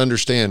didn't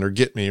understand or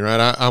get me, right?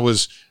 I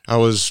was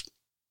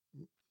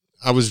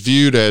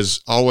viewed as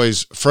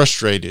always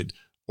frustrated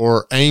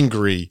or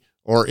angry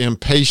or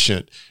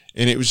impatient.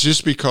 And it was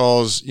just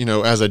because,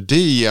 as a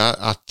D,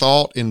 I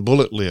thought in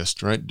bullet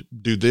list, right?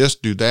 Do this,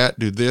 do that,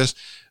 do this.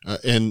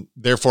 And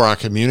therefore I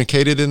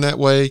communicated in that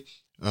way.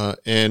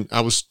 And I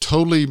was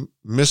totally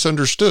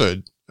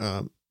misunderstood,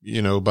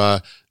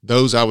 by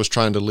those I was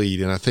trying to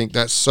lead. And I think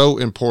that's so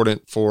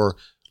important for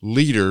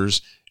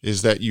leaders,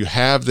 is that you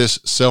have this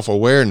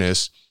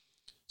self-awareness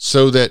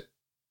so that,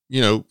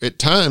 at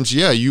times,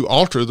 you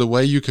alter the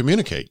way you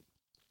communicate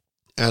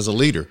as a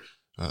leader.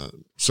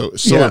 So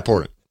it's so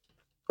important.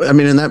 I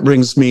mean, and that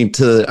brings me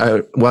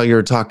to, while you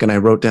were talking, I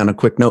wrote down a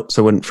quick note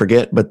so I wouldn't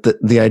forget. But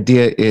the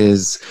idea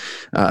is,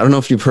 I don't know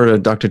if you've heard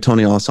of Dr.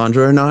 Tony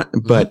Alessandro or not,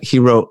 but he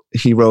wrote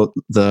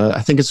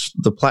I think it's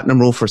the Platinum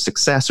Rule for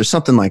Success or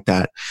something like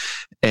that.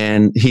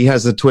 And he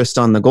has a twist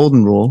on the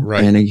Golden Rule,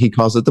 right. And he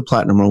calls it the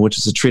Platinum Rule, which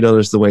is to treat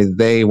others the way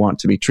they want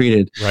to be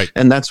treated. Right.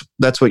 And that's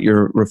what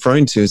you're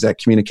referring to, is that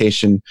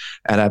communication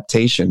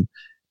adaptation.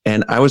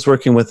 And I was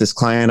working with this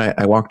client.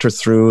 I walked her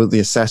through the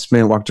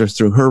assessment, walked her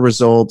through her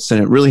results,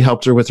 and it really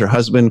helped her with her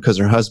husband because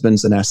her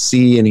husband's an SC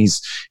and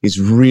he's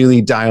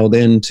really dialed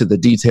into the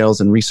details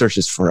and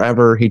researches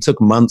forever. He took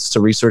months to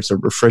research a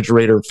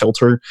refrigerator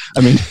filter.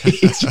 I mean,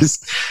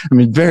 he's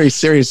very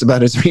serious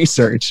about his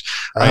research.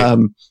 Right.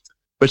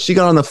 But she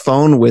got on the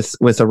phone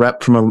with a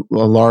rep from a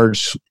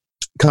large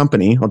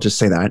company. I'll just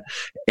say that.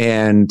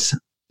 And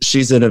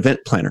she's an event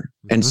planner.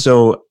 Mm-hmm. And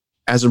so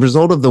as a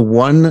result of the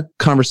one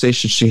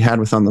conversation she had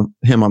with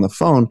him on the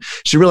phone,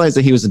 she realized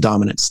that he was a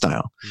dominant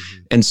style.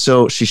 Mm-hmm. And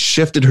so she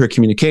shifted her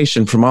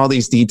communication from all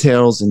these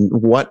details and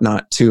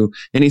whatnot to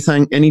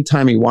anytime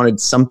he wanted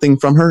something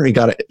from her,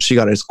 she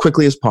got it as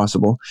quickly as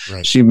possible.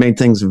 Right. She made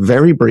things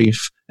very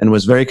brief and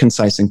was very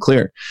concise and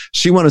clear.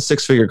 She won a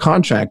 6-figure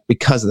contract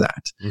because of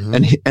that.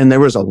 Mm-hmm. And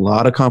there was a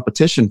lot of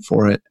competition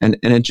for it. And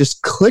it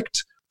just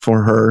clicked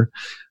for her.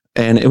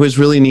 And it was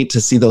really neat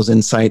to see those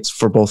insights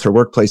for both her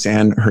workplace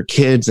and her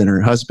kids and her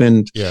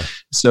husband. Yeah.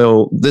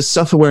 So this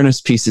self-awareness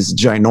piece is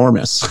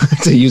ginormous,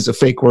 to use a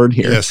fake word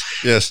here.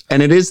 Yes.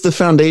 And it is the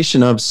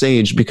foundation of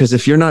Sage, because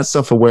if you're not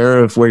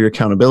self-aware of where your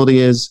accountability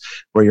is,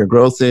 where your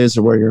growth is,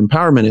 or where your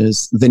empowerment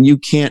is, then you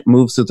can't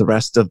move through the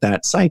rest of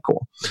that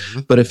cycle. Mm-hmm.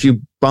 But if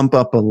you bump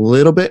up a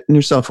little bit in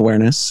your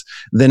self-awareness,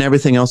 then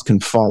everything else can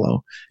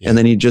follow. Yeah. And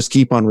then you just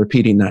keep on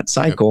repeating that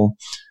cycle.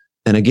 Yep.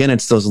 And again,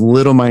 it's those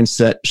little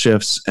mindset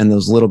shifts and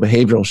those little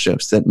behavioral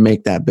shifts that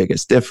make that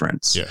biggest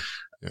difference. Yeah.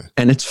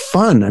 And it's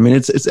fun. I mean,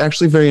 it's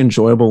actually very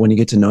enjoyable when you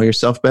get to know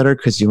yourself better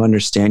because you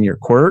understand your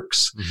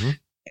quirks. Mm-hmm.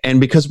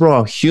 And because we're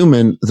all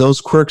human,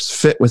 those quirks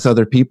fit with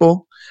other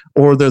people,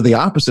 or they're the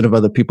opposite of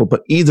other people.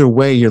 But either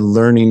way, you're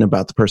learning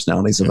about the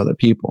personalities of other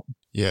people.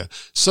 Yeah.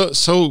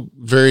 So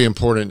very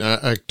important.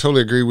 I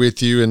totally agree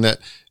with you in that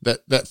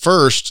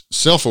first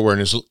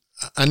self-awareness.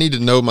 I need to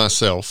know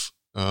myself.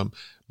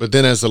 But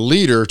then as a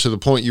leader, to the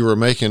point you were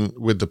making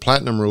with the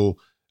platinum rule,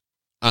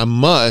 I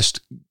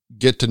must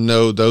get to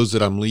know those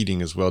that I'm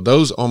leading as well.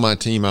 Those on my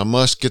team, I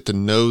must get to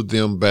know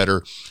them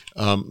better.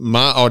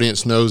 My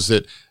audience knows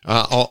that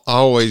I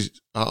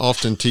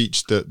often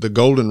teach the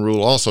golden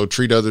rule also,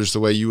 treat others the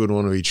way you would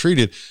want to be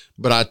treated.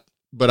 But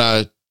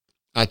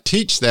I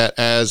teach that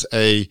as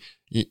a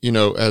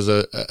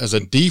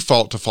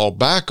default to fall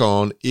back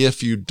on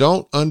if you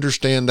don't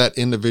understand that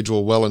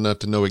individual well enough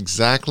to know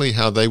exactly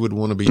how they would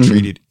want to be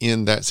treated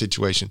in that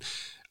situation.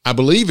 I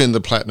believe in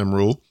the platinum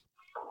rule,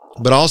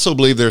 but I also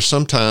believe there's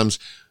sometimes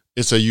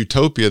it's a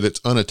utopia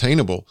that's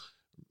unattainable.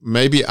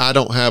 Maybe I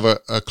don't have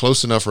a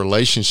close enough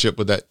relationship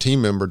with that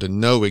team member to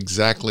know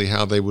exactly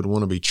how they would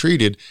want to be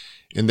treated.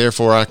 And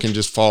therefore I can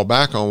just fall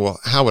back on, well,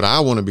 how would I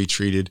want to be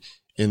treated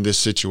in this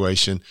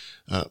situation?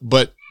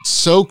 But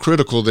so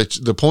critical that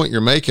the point you're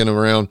making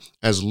around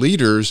as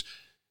leaders,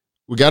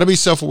 we got to be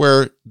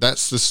self-aware.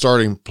 That's the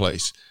starting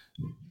place.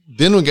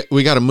 Then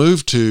we got to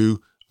move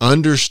to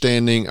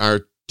understanding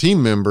our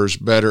team members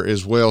better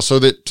as well. So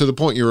that, to the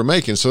point you were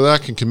making, so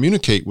that I can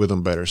communicate with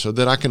them better, so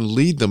that I can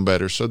lead them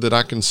better, so that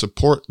I can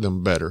support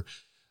them better.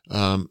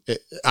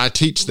 I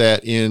teach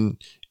that in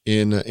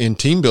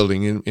team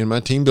building, in my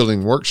team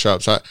building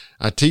workshops.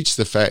 I teach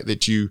the fact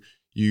that you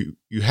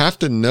have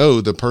to know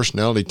the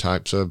personality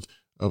types of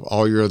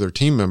all your other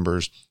team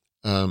members.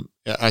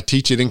 I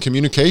teach it in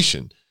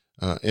communication.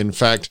 In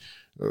fact,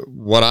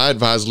 what I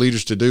advise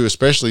leaders to do,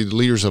 especially the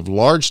leaders of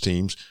large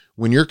teams,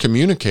 when you're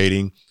communicate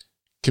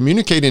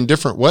in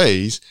different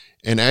ways.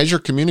 And as you're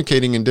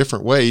communicating in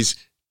different ways,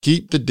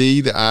 keep the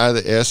D, the I,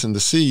 the S, and the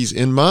C's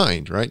in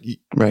mind, right?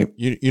 Right.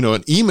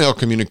 An email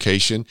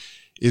communication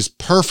is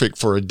perfect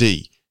for a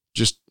D.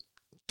 Just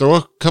throw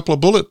a couple of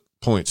bullet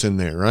points in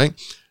there, right?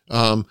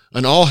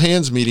 An all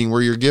hands meeting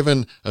where you're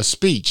given a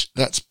speech,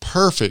 that's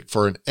perfect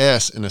for an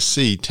S and a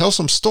C. Tell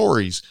some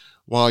stories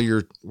while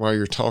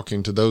you're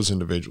talking to those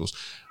individuals.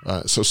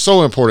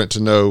 So important to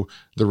know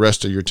the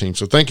rest of your team.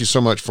 So thank you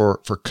so much for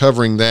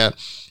covering that,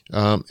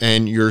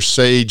 and your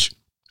Sage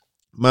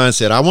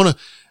mindset. I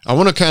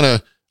want to kind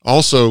of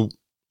also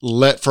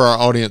for our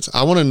audience,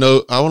 I want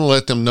to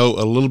let them know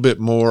a little bit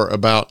more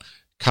about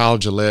Kyle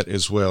Gillette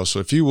as well. So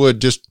if you would,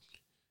 just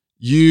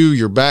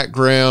your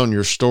background,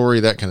 your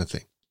story, that kind of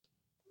thing.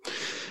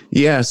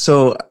 Yeah.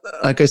 So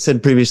like I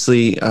said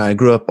previously, I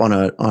grew up on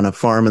a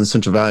farm in the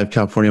Central Valley of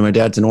California. My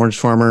dad's an orange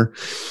farmer.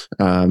 It's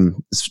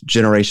a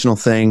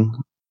generational thing.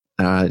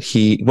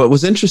 What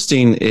was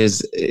interesting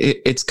is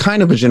it's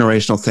kind of a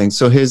generational thing.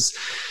 So his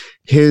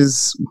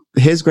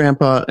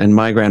grandpa and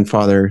my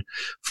grandfather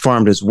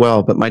farmed as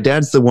well, but my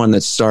dad's the one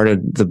that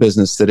started the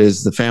business that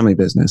is the family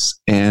business.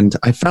 And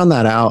I found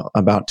that out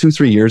about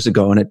 2-3 years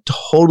ago, and it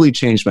totally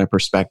changed my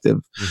perspective,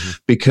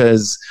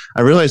 because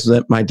I realized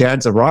that my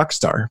dad's a rock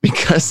star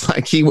because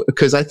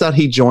I thought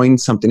he joined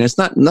something. It's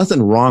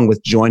nothing wrong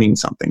with joining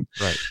something,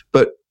 right?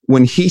 But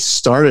when he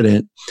started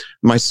it,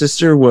 my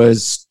sister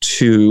was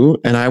 2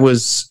 and I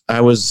was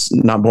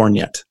not born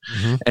yet.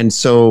 And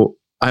so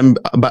I'm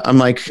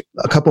like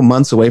a couple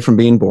months away from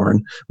being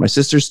born. My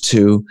sister's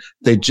 2.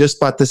 They just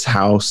bought this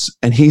house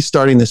and he's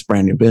starting this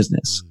brand new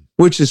business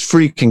which is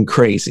freaking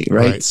crazy,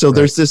 right? So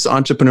there's this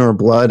entrepreneur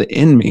blood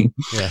in me,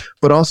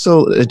 but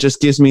also it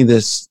just gives me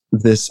this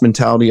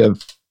mentality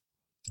of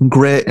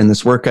grit and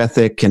this work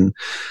ethic, and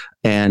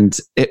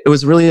it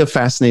was really a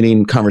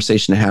fascinating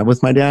conversation to have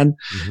with my dad.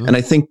 And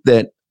I think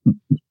that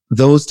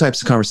those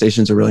types of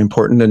conversations are really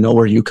important, to know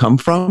where you come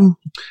from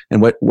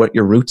and what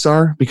your roots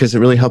are, because it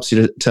really helps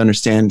you to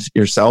understand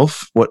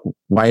yourself,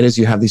 why it is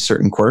you have these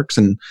certain quirks,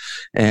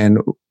 and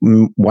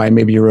why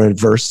maybe you're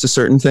adverse to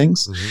certain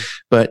things.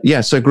 But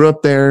yeah, so I grew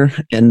up there,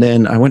 and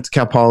then I went to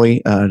Cal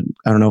Poly. I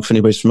don't know if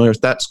anybody's familiar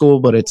with that school,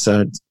 but it's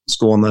a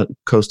school on the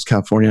coast of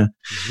California.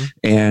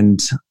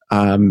 And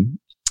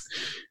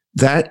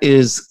that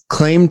is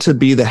claimed to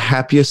be the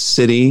happiest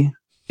city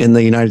in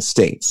the United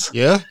States.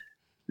 Yeah.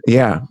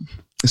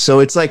 So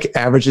it's like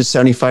averages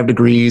 75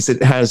 degrees.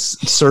 It has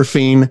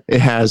surfing, it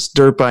has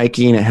dirt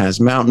biking, it has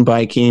mountain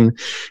biking,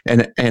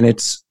 and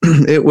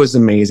it was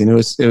amazing. It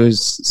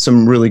was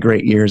some really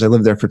great years. I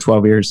lived there for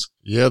 12 years.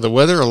 Yeah, the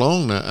weather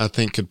alone, I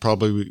think, could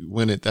probably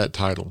win it that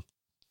title.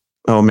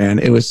 Oh man,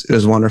 it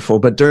was wonderful.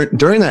 But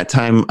during that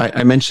time,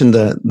 I mentioned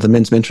the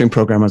men's mentoring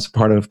program I was a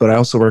part of, but I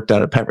also worked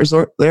at a pet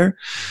resort there.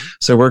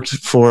 So I worked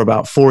for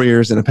about 4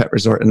 years in a pet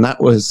resort, and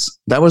that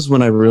was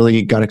when I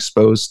really got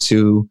exposed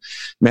to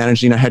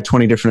managing. I had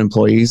 20 different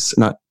employees,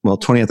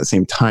 20 at the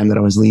same time that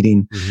I was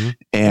leading,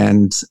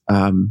 and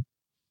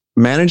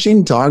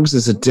managing dogs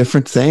is a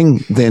different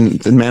thing than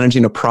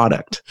managing a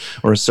product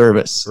or a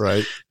service.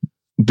 Right.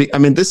 I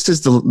mean, this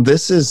is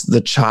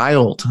the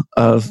child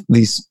of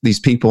these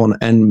people,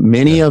 and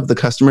many of the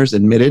customers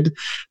admitted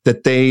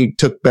that they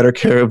took better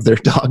care of their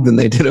dog than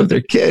they did of their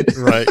kid.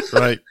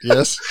 Right.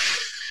 Yes.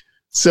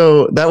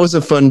 So that was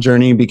a fun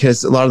journey,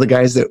 because a lot of the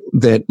guys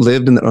that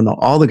lived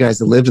all the guys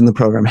that lived in the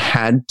program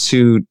had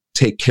to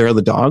take care of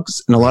the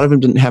dogs, and a lot of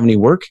them didn't have any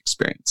work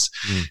experience.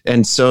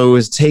 And so it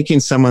was taking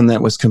someone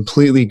that was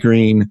completely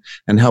green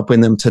and helping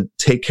them to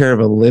take care of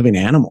a living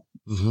animal.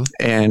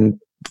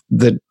 And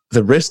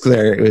the risk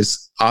there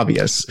is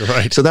obvious.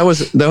 Right. So that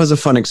was a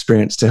fun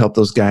experience to help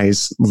those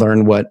guys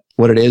learn what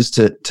it is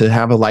to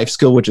have a life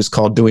skill, which is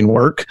called doing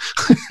work.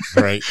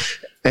 Right.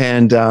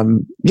 And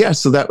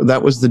so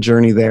that was the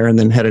journey there, and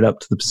then headed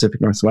up to the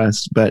Pacific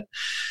Northwest. But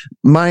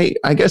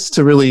I guess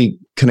to really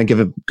kind of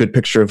give a good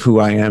picture of who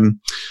I am,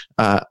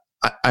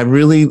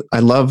 I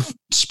love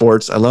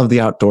sports. I love the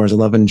outdoors. I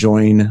love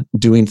enjoying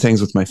doing things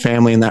with my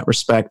family in that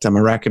respect. I'm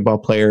a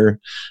racquetball player.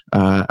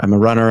 I'm a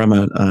runner. I'm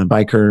a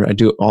biker. I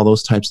do all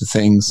those types of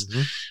things.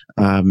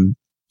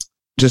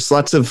 Just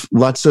lots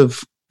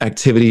of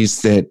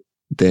activities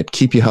that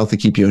keep you healthy,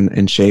 keep you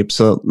in shape.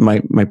 So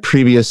my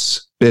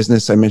previous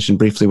business I mentioned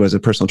briefly was a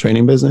personal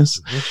training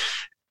business.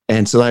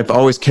 And so I've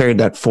always carried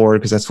that forward,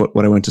 because that's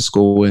what I went to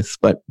school with.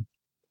 But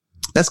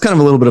that's kind of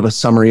a little bit of a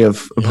summary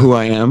of who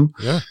I am.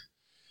 Yeah.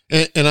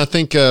 And I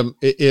think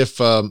if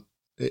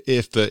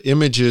the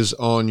images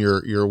on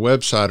your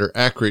website are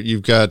accurate,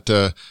 you've got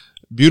a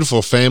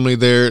beautiful family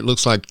there. It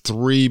looks like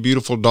 3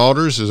 beautiful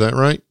daughters. Is that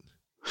right?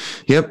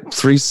 Yep,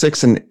 3,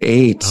 6, and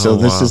 8. So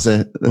this is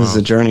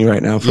a journey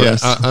right now for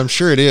us. I'm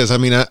sure it is. I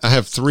mean, I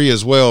have 3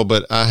 as well,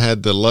 but I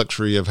had the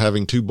luxury of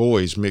having 2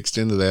 boys mixed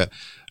into that.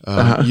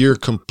 You're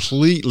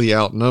completely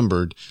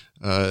outnumbered.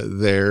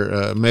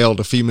 Their male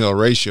to female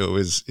ratio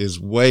is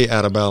way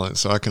out of balance.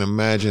 So I can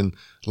imagine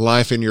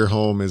life in your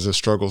home is a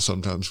struggle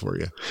sometimes for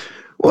you.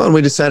 Well, and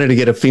we decided to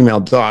get a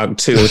female dog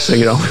too. So,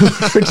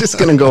 we're just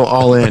going to go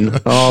all in.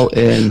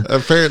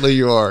 Apparently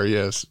you are.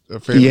 Yes.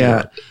 Apparently yeah. You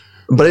are.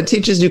 But it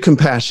teaches you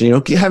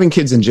compassion. Having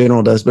kids in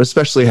general does, but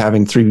especially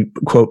having 3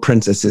 quote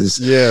princesses.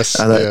 Yes.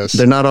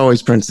 They're not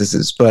always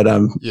princesses, but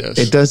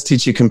it does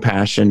teach you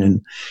compassion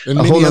and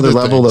a whole other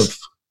level of,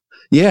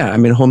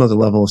 a whole nother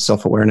level of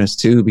self-awareness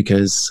too,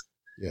 because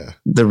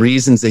the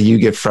reasons that you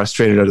get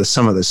frustrated are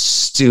some of the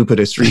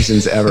stupidest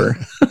reasons ever.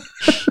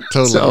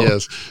 Totally.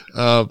 Yes.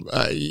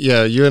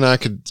 You and I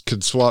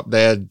could swap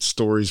dad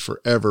stories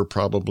forever,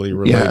 probably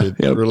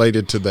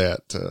related to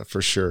that,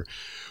 for sure.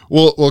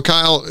 Well,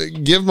 Kyle,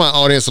 give my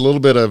audience a little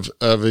bit of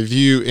a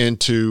view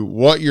into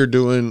what you're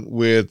doing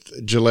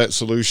with Gillette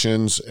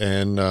Solutions,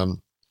 and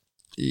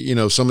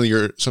some of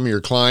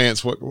your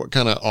clients, what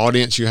kind of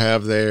audience you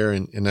have there,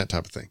 and that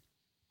type of thing.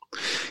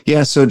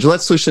 Yeah, so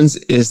Gillette Solutions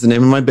is the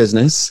name of my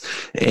business,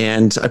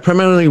 and I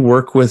primarily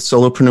work with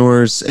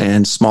solopreneurs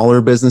and smaller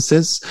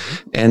businesses.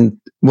 And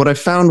what I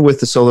found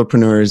with the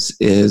solopreneurs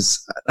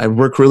is I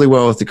work really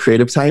well with the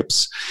creative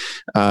types.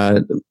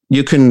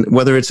 You can,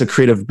 whether it's a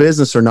creative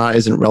business or not,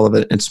 isn't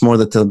relevant. It's more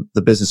that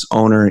the business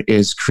owner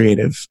is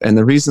creative. And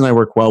the reason I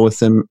work well with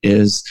them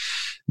is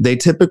they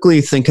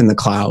typically think in the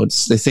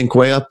clouds. They think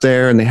way up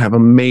there, and they have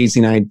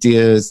amazing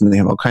ideas, and they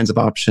have all kinds of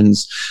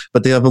options,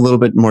 but they have a little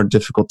bit more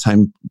difficult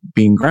time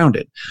being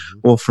grounded.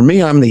 Well, for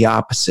me, I'm the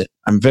opposite.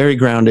 I'm very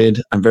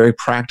grounded. I'm very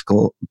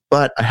practical,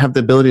 but I have the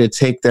ability to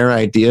take their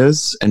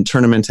ideas and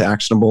turn them into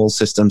actionable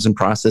systems and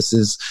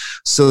processes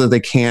so that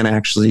they can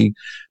actually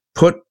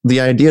put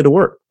the idea to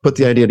work. put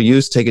the idea to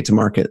use, take it to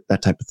market,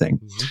 that type of thing.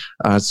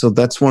 So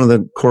that's one of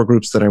the core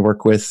groups that I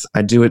work with.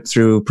 I do it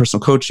through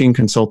personal coaching,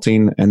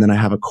 consulting, and then I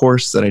have a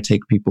course that I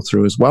take people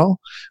through as well,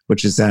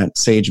 which is that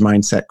Sage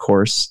Mindset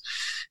course.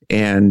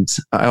 And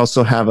I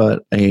also have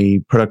a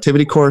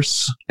productivity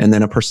course and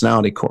then a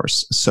personality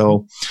course.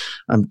 So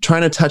I'm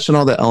trying to touch on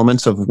all the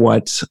elements of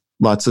what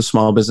lots of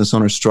small business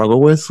owners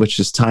struggle with, which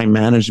is time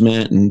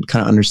management and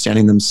kind of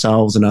understanding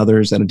themselves and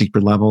others at a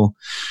deeper level.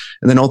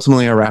 And then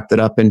ultimately I wrapped it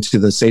up into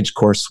the Sage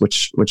course,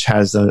 which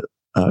has a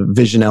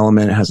vision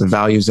element, it has a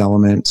values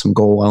element, some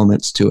goal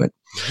elements to it.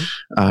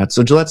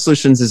 So Gillette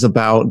Solutions is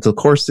about the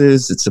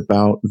courses, it's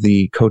about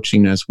the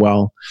coaching as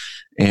well.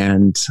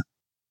 And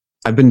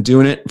I've been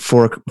doing it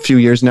for a few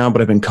years now,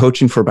 but I've been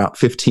coaching for about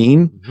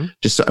 15.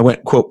 I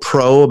went quote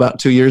pro about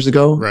 2 years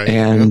ago. Right.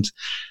 And,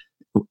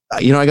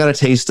 I got a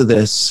taste of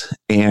this.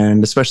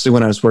 And especially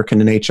when I was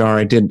working in HR,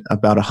 I did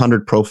about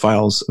 100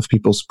 profiles of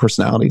people's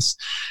personalities.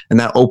 And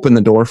that opened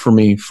the door for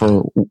me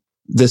for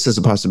this as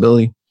a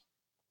possibility.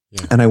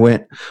 Yeah. And I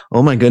went,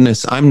 oh my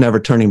goodness, I'm never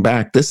turning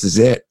back. This is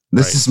it.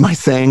 This is my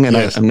thing. And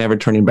I'm never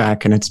turning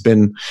back. And it's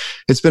been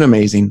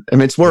amazing. I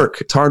mean, it's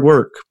work. It's hard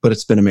work, but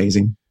it's been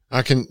amazing.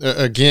 I can,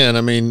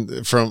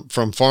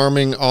 from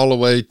farming all the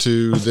way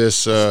to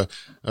this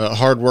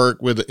hard work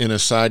in a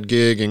side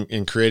gig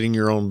and creating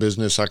your own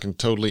business, I can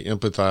totally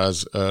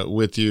empathize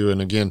with you. And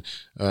again,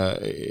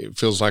 it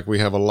feels like we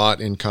have a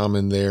lot in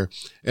common there.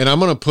 And I'm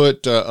going to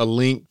put a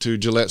link to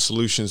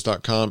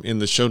GilletteSolutions.com in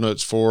the show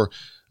notes for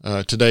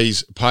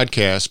today's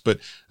podcast.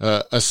 But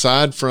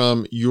aside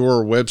from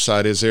your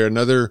website, is there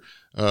another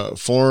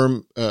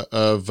form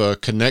of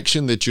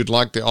connection that you'd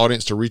like the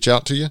audience to reach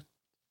out to you?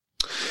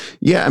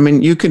 Yeah, I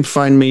mean, you can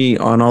find me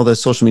on all the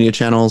social media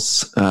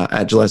channels.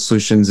 At Gillette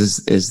Solutions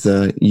is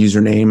the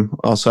username.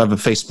 Also have a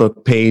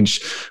Facebook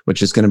page,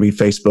 which is going to be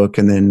Facebook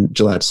and then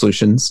Gillette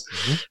Solutions.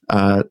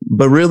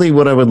 But really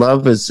what I would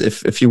love is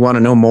if you want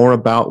to know more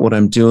about what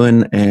I'm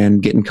doing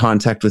and get in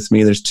contact with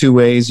me, there's two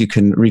ways. You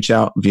can reach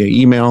out via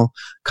email,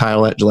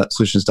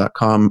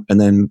 Kyle@GilletteSolutions.com,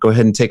 and then go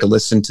ahead and take a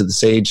listen to the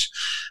Sage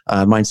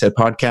Mindset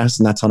podcast.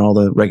 And that's on all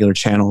the regular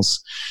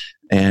channels.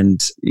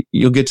 And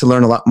you'll get to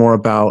learn a lot more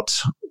about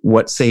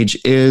what Sage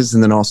is,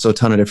 and then also a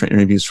ton of different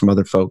interviews from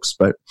other folks.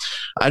 But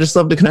I just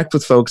love to connect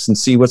with folks and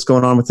see what's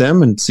going on with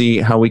them and see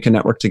how we can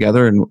network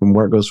together and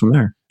where it goes from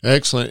there.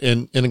 Excellent.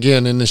 And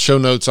again, in the show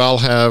notes, I'll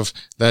have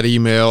that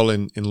email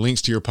and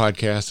links to your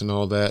podcast and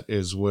all that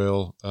as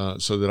well,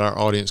 so that our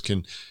audience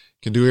can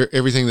do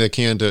everything they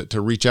can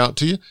to reach out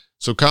to you.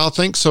 So Kyle,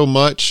 thanks so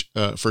much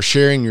for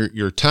sharing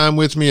your time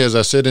with me. As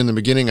I said in the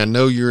beginning, I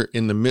know you're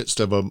in the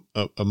midst of a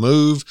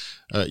move.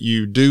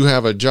 You do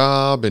have a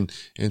job, and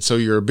so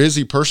you're a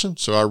busy person.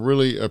 So I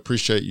really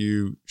appreciate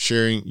you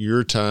sharing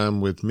your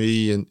time with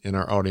me and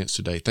our audience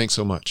today. Thanks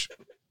so much.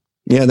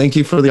 Yeah, thank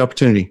you for the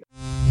opportunity.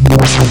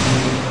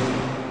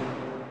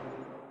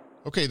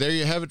 Okay, there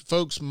you have it,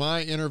 folks.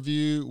 My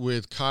interview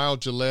with Kyle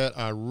Gillette.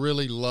 I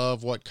really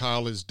love what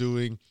Kyle is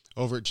doing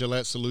over at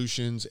Gillette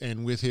Solutions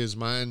and with his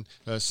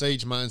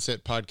Sage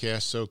Mindset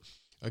podcast. So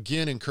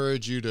again,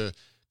 encourage you to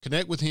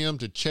connect with him,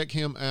 to check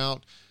him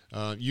out.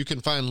 You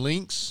can find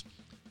links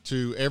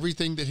to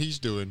everything that he's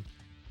doing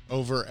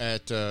over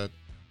at the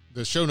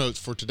show notes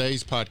for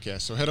today's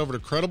podcast. So head over to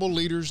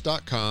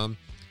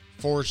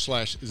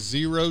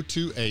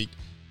credibleleaders.com/028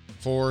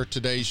 for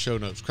today's show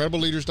notes.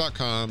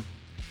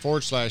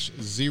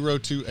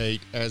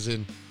 credibleleaders.com/028, as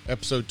in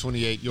episode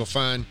 28. You'll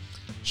find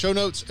show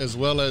notes as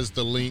well as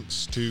the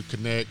links to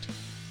connect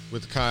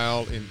with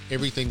Kyle and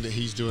everything that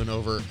he's doing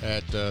over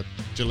at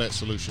Gillette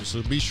Solutions.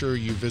 So be sure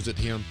you visit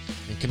him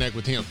and connect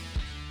with him.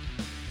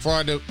 Before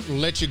I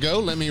let you go,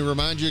 let me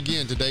remind you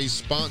again, today's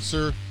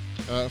sponsor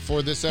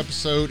for this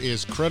episode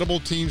is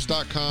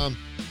CredibleTeams.com.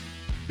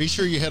 Be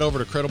sure you head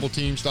over to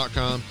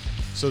CredibleTeams.com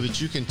so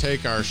that you can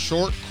take our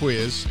short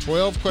quiz,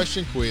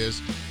 12-question quiz.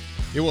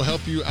 It will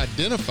help you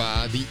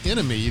identify the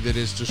enemy that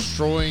is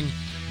destroying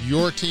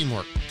your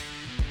teamwork.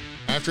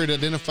 After it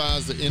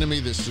identifies the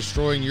enemy that's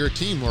destroying your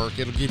teamwork,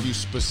 it'll give you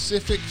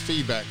specific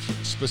feedback,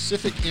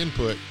 specific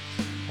input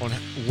on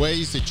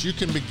ways that you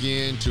can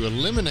begin to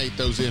eliminate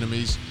those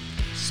enemies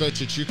such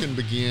that you can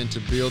begin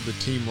to build the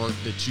teamwork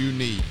that you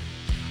need.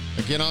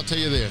 Again, I'll tell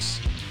you this,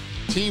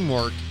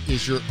 teamwork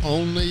is your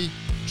only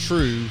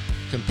true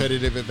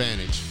competitive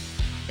advantage.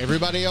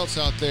 Everybody else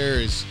out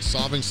there is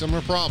solving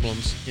similar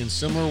problems in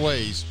similar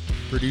ways,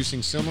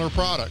 producing similar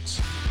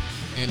products,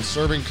 and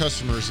serving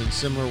customers in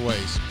similar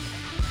ways.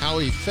 How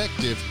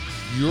effective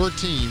your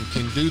team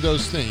can do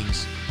those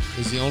things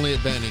is the only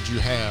advantage you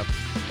have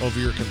over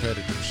your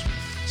competitors.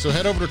 So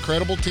head over to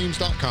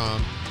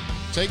CredibleTeams.com,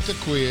 take the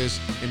quiz,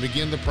 and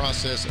begin the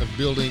process of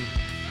building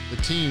the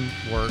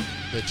teamwork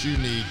that you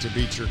need to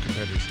beat your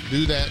competitors.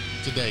 Do that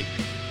today.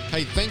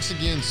 Hey, thanks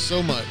again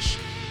so much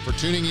for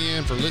tuning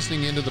in, for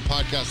listening into the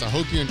podcast. I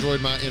hope you enjoyed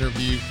my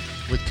interview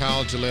with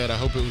Kyle Gillette. I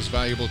hope it was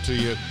valuable to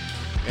you.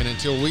 And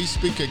until we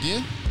speak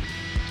again,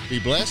 be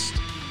blessed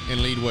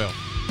and lead well.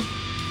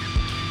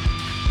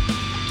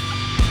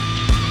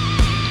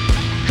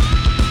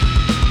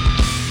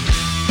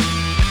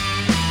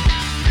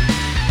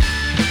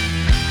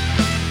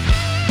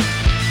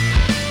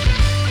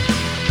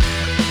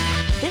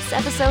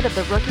 episode of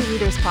the Rookie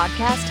Leaders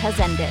podcast has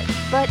ended.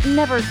 But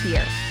never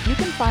fear. You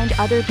can find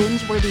other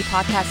binge-worthy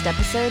podcast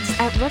episodes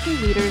at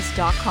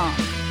RookieLeaders.com.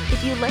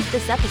 If you liked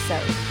this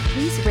episode,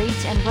 please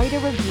rate and write a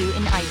review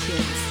in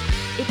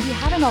iTunes. If you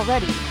haven't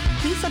already,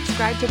 please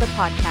subscribe to the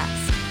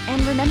podcast.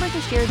 And remember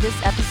to share this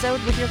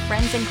episode with your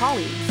friends and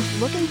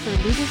colleagues looking for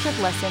leadership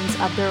lessons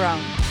of their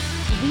own.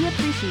 We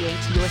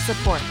appreciate your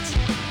support.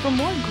 For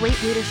more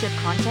great leadership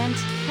content,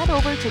 head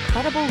over to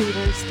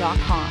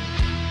CredibleLeaders.com.